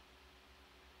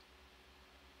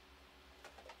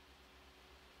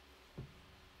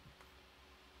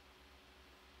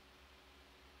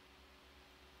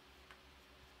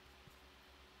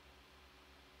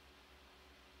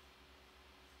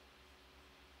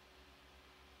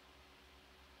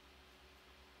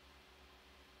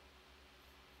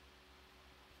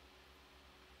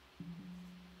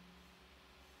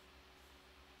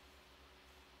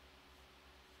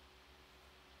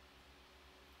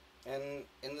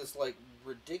 in this, like,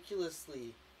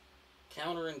 ridiculously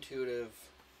counterintuitive,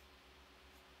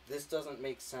 this doesn't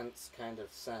make sense kind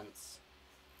of sense.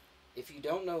 If you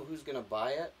don't know who's going to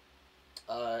buy it,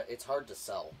 it's hard to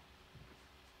sell.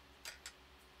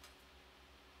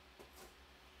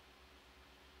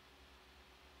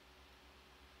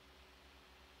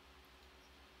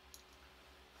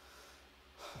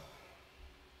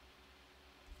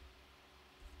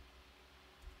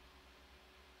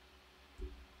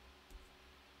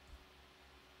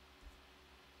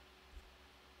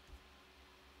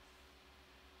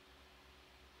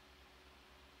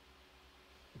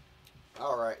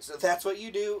 Alright, so that's what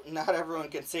you do. Not everyone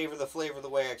can savor the flavor the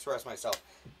way I express myself.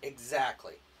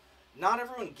 Exactly. Not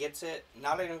everyone gets it.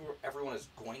 Not everyone is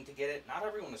going to get it. Not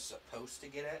everyone is supposed to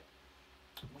get it.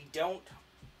 We don't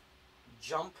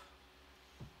jump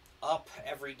up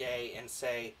every day and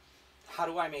say, how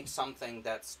do I make something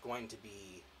that's going to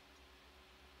be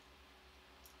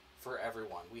for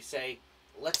everyone? We say,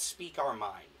 let's speak our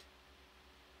mind.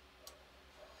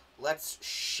 Let's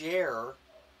share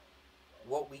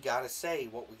what we gotta say,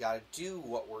 what we gotta do,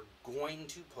 what we're going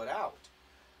to put out.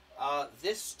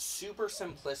 This super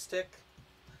simplistic,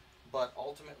 but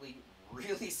ultimately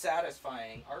really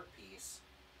satisfying art piece,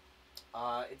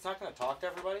 it's not gonna talk to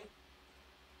everybody.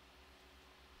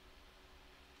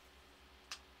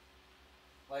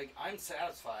 Like, I'm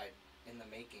satisfied in the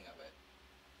making of it.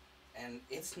 And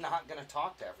it's not gonna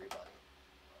talk to everybody.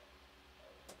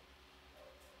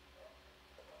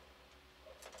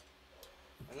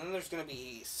 And then there's going to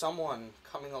be someone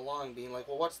coming along being like,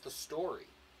 well, what's the story?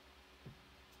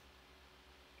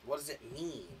 What does it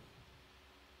mean?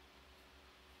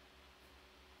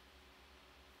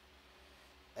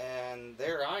 And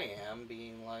there I am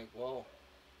being like, well,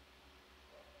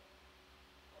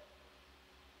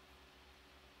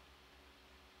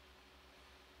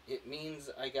 it means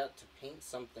I got to paint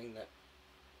something that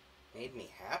made me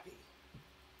happy.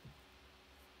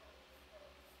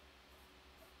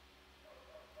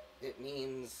 It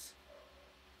means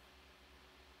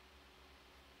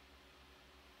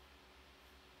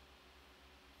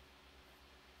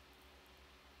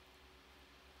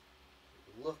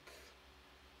look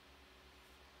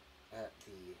at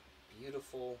the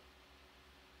beautiful,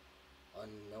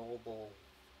 unknowable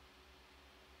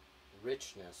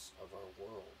richness of our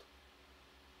world.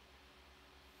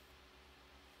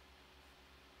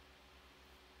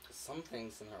 Because some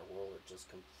things in our world are just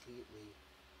completely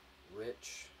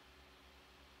rich.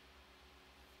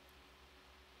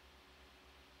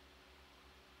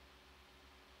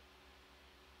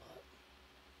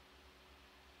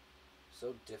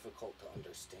 So difficult to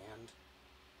understand.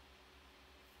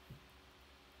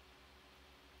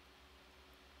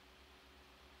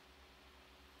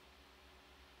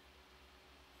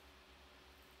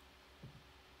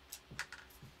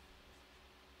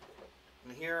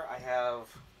 And here I have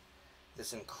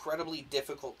this incredibly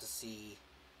difficult to see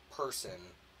person,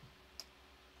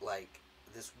 like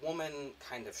this woman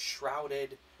kind of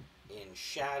shrouded in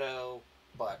shadow,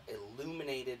 but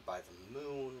illuminated by the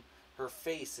moon. Her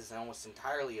face is almost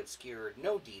entirely obscured.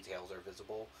 No details are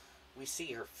visible. We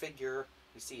see her figure,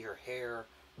 we see her hair,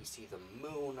 we see the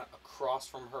moon across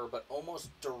from her, but almost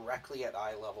directly at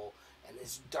eye level, and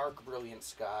this dark, brilliant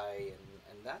sky,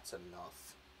 and that's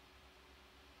enough.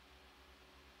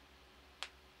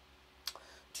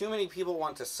 Too many people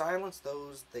want to silence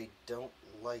those they don't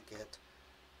like it.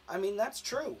 I mean, that's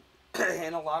true.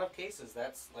 In a lot of cases,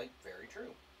 that's, like, very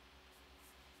true.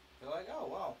 They're like, oh,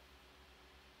 wow.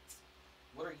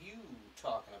 What are you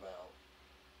talking about?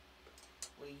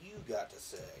 What do you got to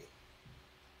say?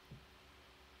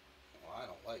 Well, I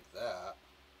don't like that.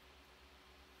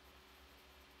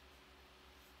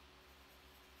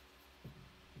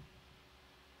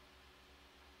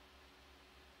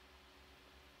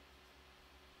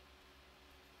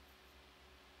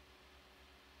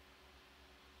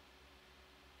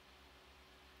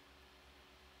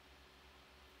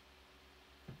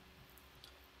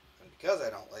 And because I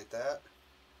don't like that,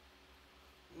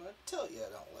 I'm going to tell you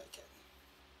I don't like it.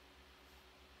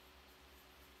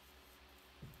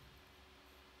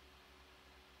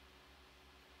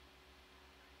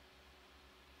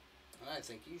 And I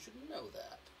think you should know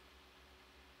that.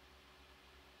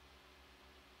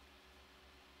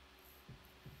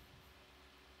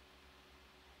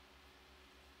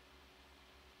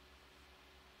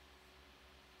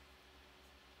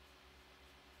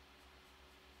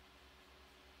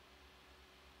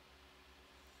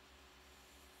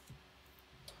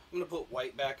 I'm going to put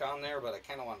white back on there, but I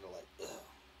kind of wanted to, like, ugh.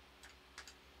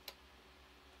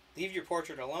 Leave your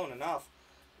portrait alone enough.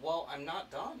 Well, I'm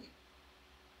not done.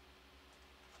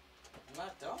 I'm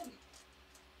not done.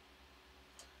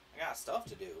 I got stuff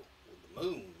to do with the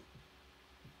moon.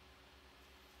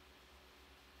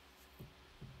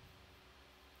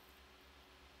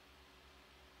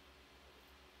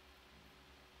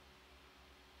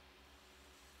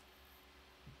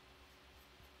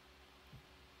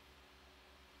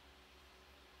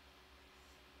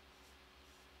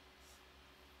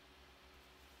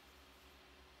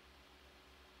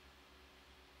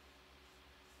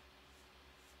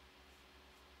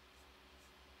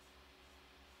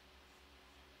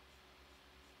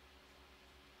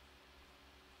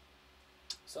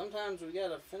 Sometimes we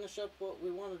gotta finish up what we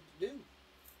wanted to do.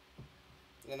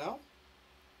 You know?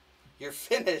 You're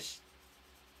finished.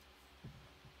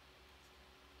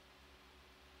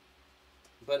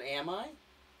 But am I?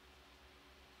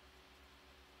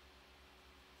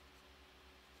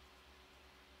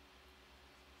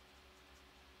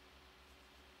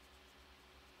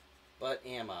 But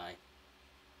am I?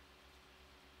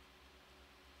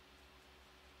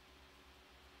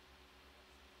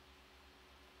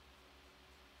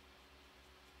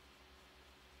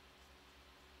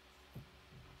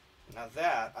 Now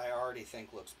that, I already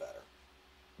think looks better.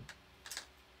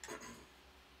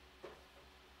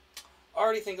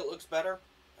 Already think it looks better.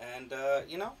 And,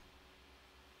 you know,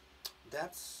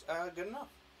 that's good enough.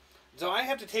 So I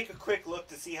have to take a quick look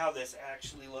to see how this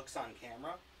actually looks on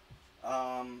camera.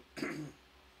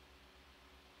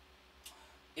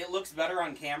 It looks better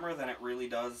on camera than it really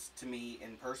does to me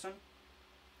in person.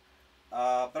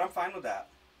 But I'm fine with that.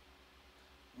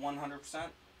 100%.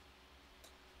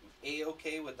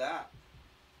 A-okay with that.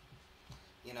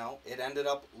 You know, it ended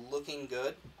up looking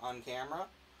good on camera.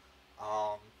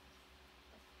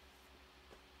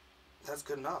 That's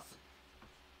good enough.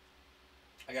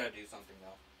 I gotta do something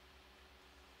though.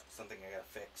 Something I gotta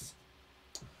fix.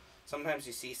 Sometimes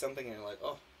you see something and you're like,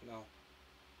 oh, no.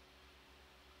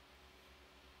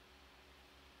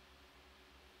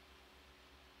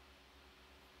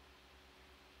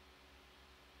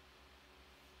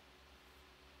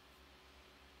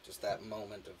 Just that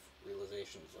moment of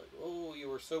realization is like, oh, you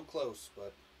were so close,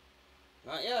 but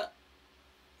not yet.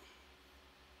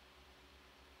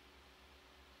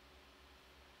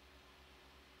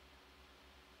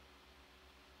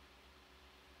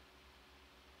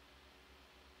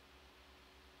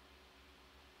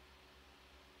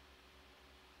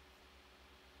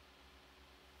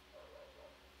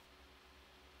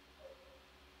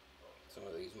 Some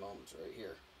of these moments right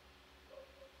here.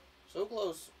 So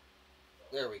close.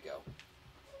 There we go.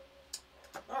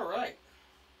 All right.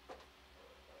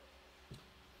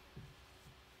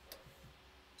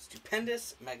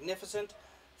 Stupendous, magnificent.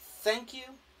 Thank you.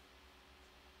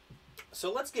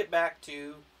 So let's get back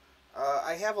to,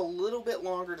 I have a little bit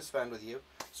longer to spend with you.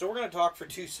 So we're going to talk for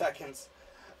 2 seconds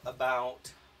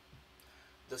about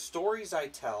the stories I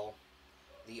tell,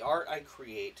 the art I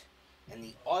create, and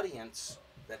the audience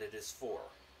that it is for.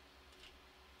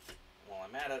 While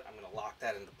I'm at it, I'm going to lock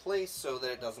that into place so that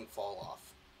it doesn't fall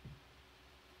off.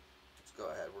 Let's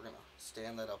go ahead. We're going to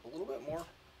stand that up a little bit more.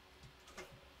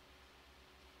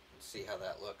 Let's see how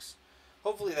that looks.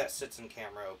 Hopefully that sits in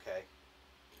camera okay.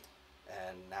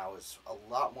 And now is a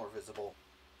lot more visible.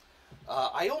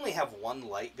 I only have one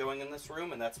light going in this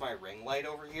room, and that's my ring light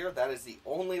over here. That is the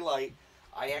only light.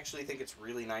 I actually think it's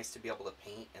really nice to be able to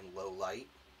paint in low light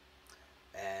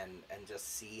and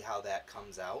just see how that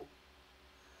comes out.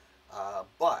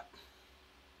 But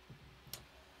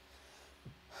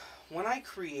when I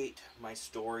create my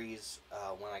stories,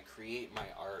 when I create my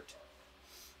art,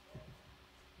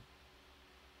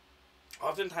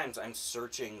 oftentimes I'm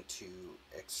searching to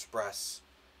express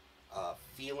a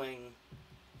feeling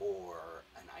or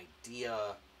an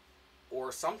idea,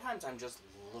 or sometimes I'm just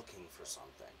looking for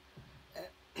something.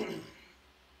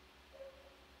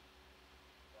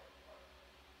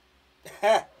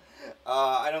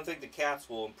 I don't think the cats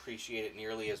will appreciate it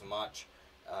nearly as much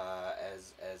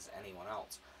as anyone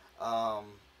else.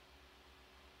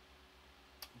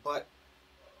 But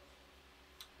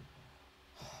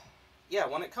yeah,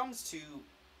 when it comes to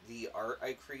the art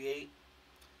I create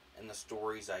and the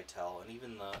stories I tell and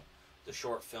even the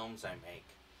short films I make,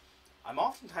 I'm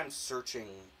oftentimes searching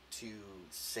to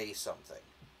say something,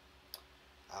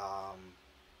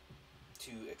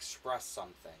 to express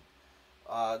something.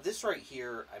 This right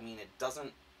here, I mean, it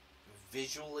doesn't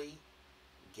visually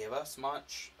give us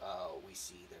much. We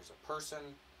see there's a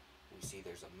person, we see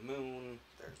there's a moon,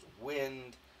 there's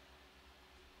wind.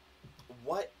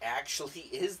 What actually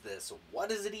is this?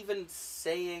 What is it even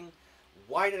saying?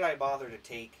 Why did I bother to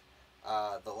take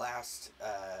the last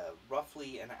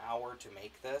roughly an hour to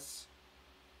make this?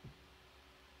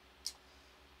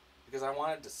 Because I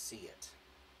wanted to see it.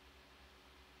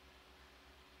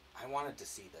 I wanted to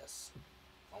see this.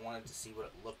 I wanted to see what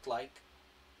it looked like.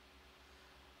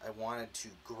 I wanted to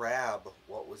grab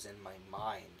what was in my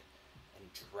mind and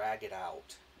drag it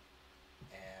out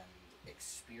and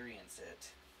experience it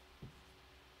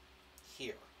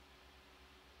here.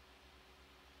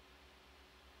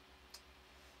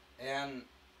 And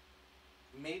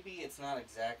maybe it's not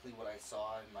exactly what I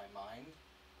saw in my mind,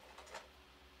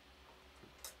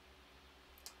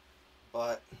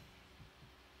 but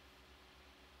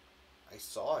I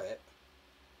saw it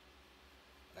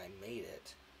and I made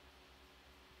it.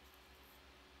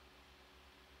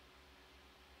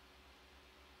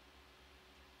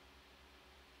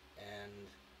 And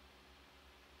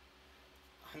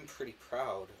I'm pretty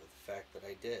proud of the fact that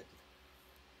I did.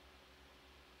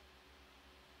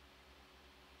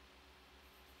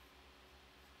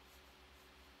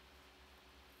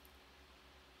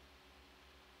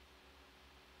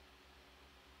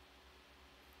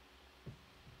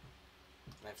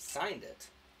 And I've signed it.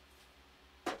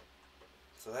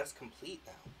 So that's complete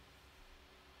now.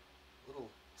 Little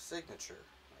signature,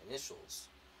 my initials,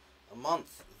 a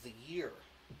month, the year.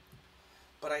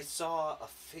 But I saw a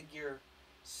figure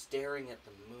staring at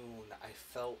the moon. I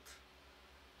felt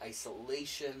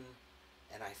isolation,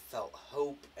 and I felt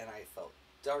hope, and I felt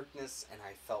darkness, and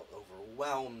I felt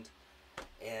overwhelmed,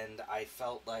 and I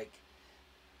felt like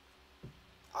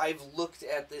I've looked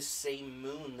at this same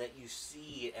moon that you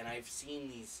see, and I've seen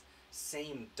these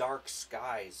same dark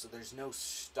skies, so there's no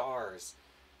stars,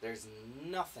 there's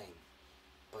nothing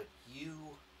but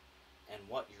you and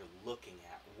what you're looking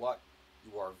at, what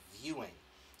you are viewing.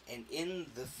 And in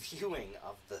the viewing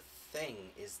of the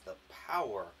thing is the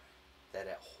power that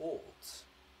it holds.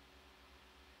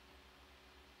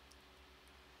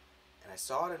 And I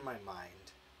saw it in my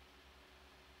mind,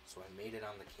 so I made it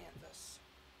on the canvas.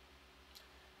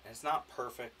 And it's not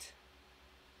perfect,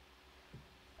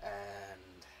 and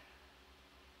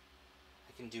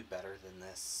I can do better than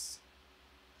this.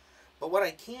 But what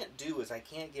I can't do is I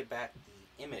can't get back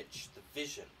the image, the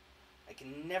vision. I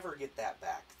can never get that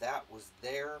back. That was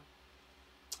there,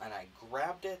 and I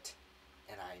grabbed it,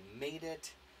 and I made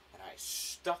it, and I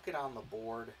stuck it on the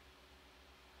board,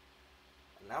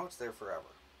 and now it's there forever.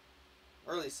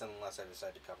 Or at least unless I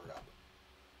decide to cover it up.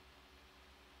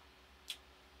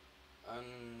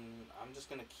 I'm just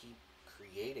going to keep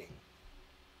creating.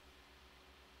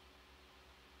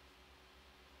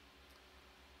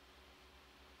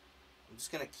 I'm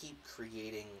just going to keep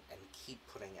creating and keep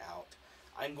putting out.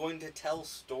 I'm going to tell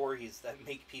stories that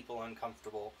make people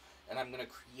uncomfortable, and I'm going to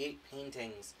create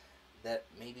paintings that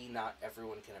maybe not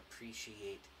everyone can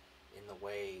appreciate in the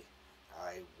way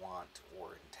I want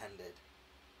or intended.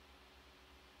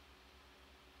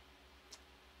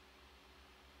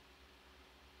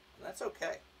 And that's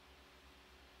okay.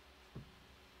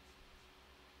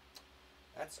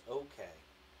 That's okay.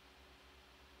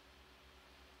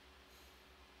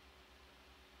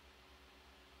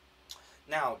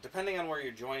 Now, depending on where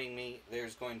you're joining me,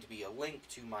 there's going to be a link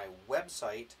to my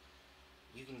website.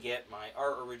 You can get my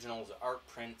art originals, art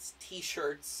prints,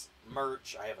 t-shirts,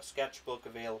 merch. I have a sketchbook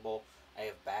available. I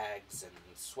have bags and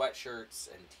sweatshirts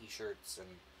and t-shirts and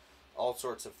all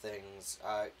sorts of things.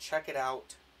 Check it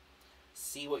out.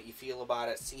 See what you feel about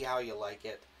it. See how you like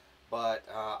it. But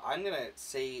I'm going to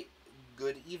say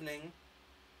good evening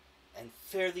and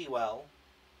fare thee well.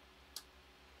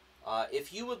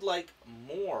 If you would like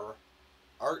more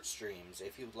art streams,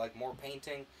 if you would like more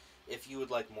painting, if you would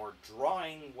like more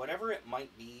drawing, whatever it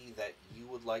might be that you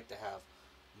would like to have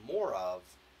more of,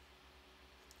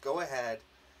 go ahead.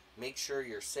 Make sure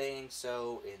you're saying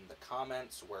so in the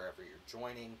comments wherever you're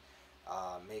joining.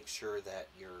 Make sure that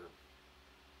you're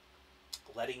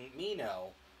letting me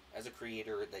know as a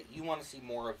creator that you want to see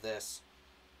more of this,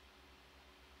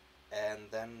 and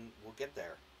then we'll get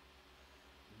there.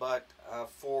 But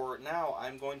for now,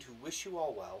 I'm going to wish you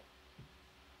all well.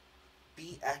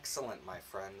 Be excellent, my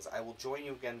friends. I will join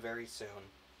you again very soon.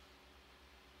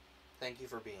 Thank you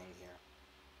for being here.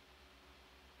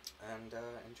 And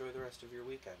enjoy the rest of your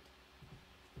weekend.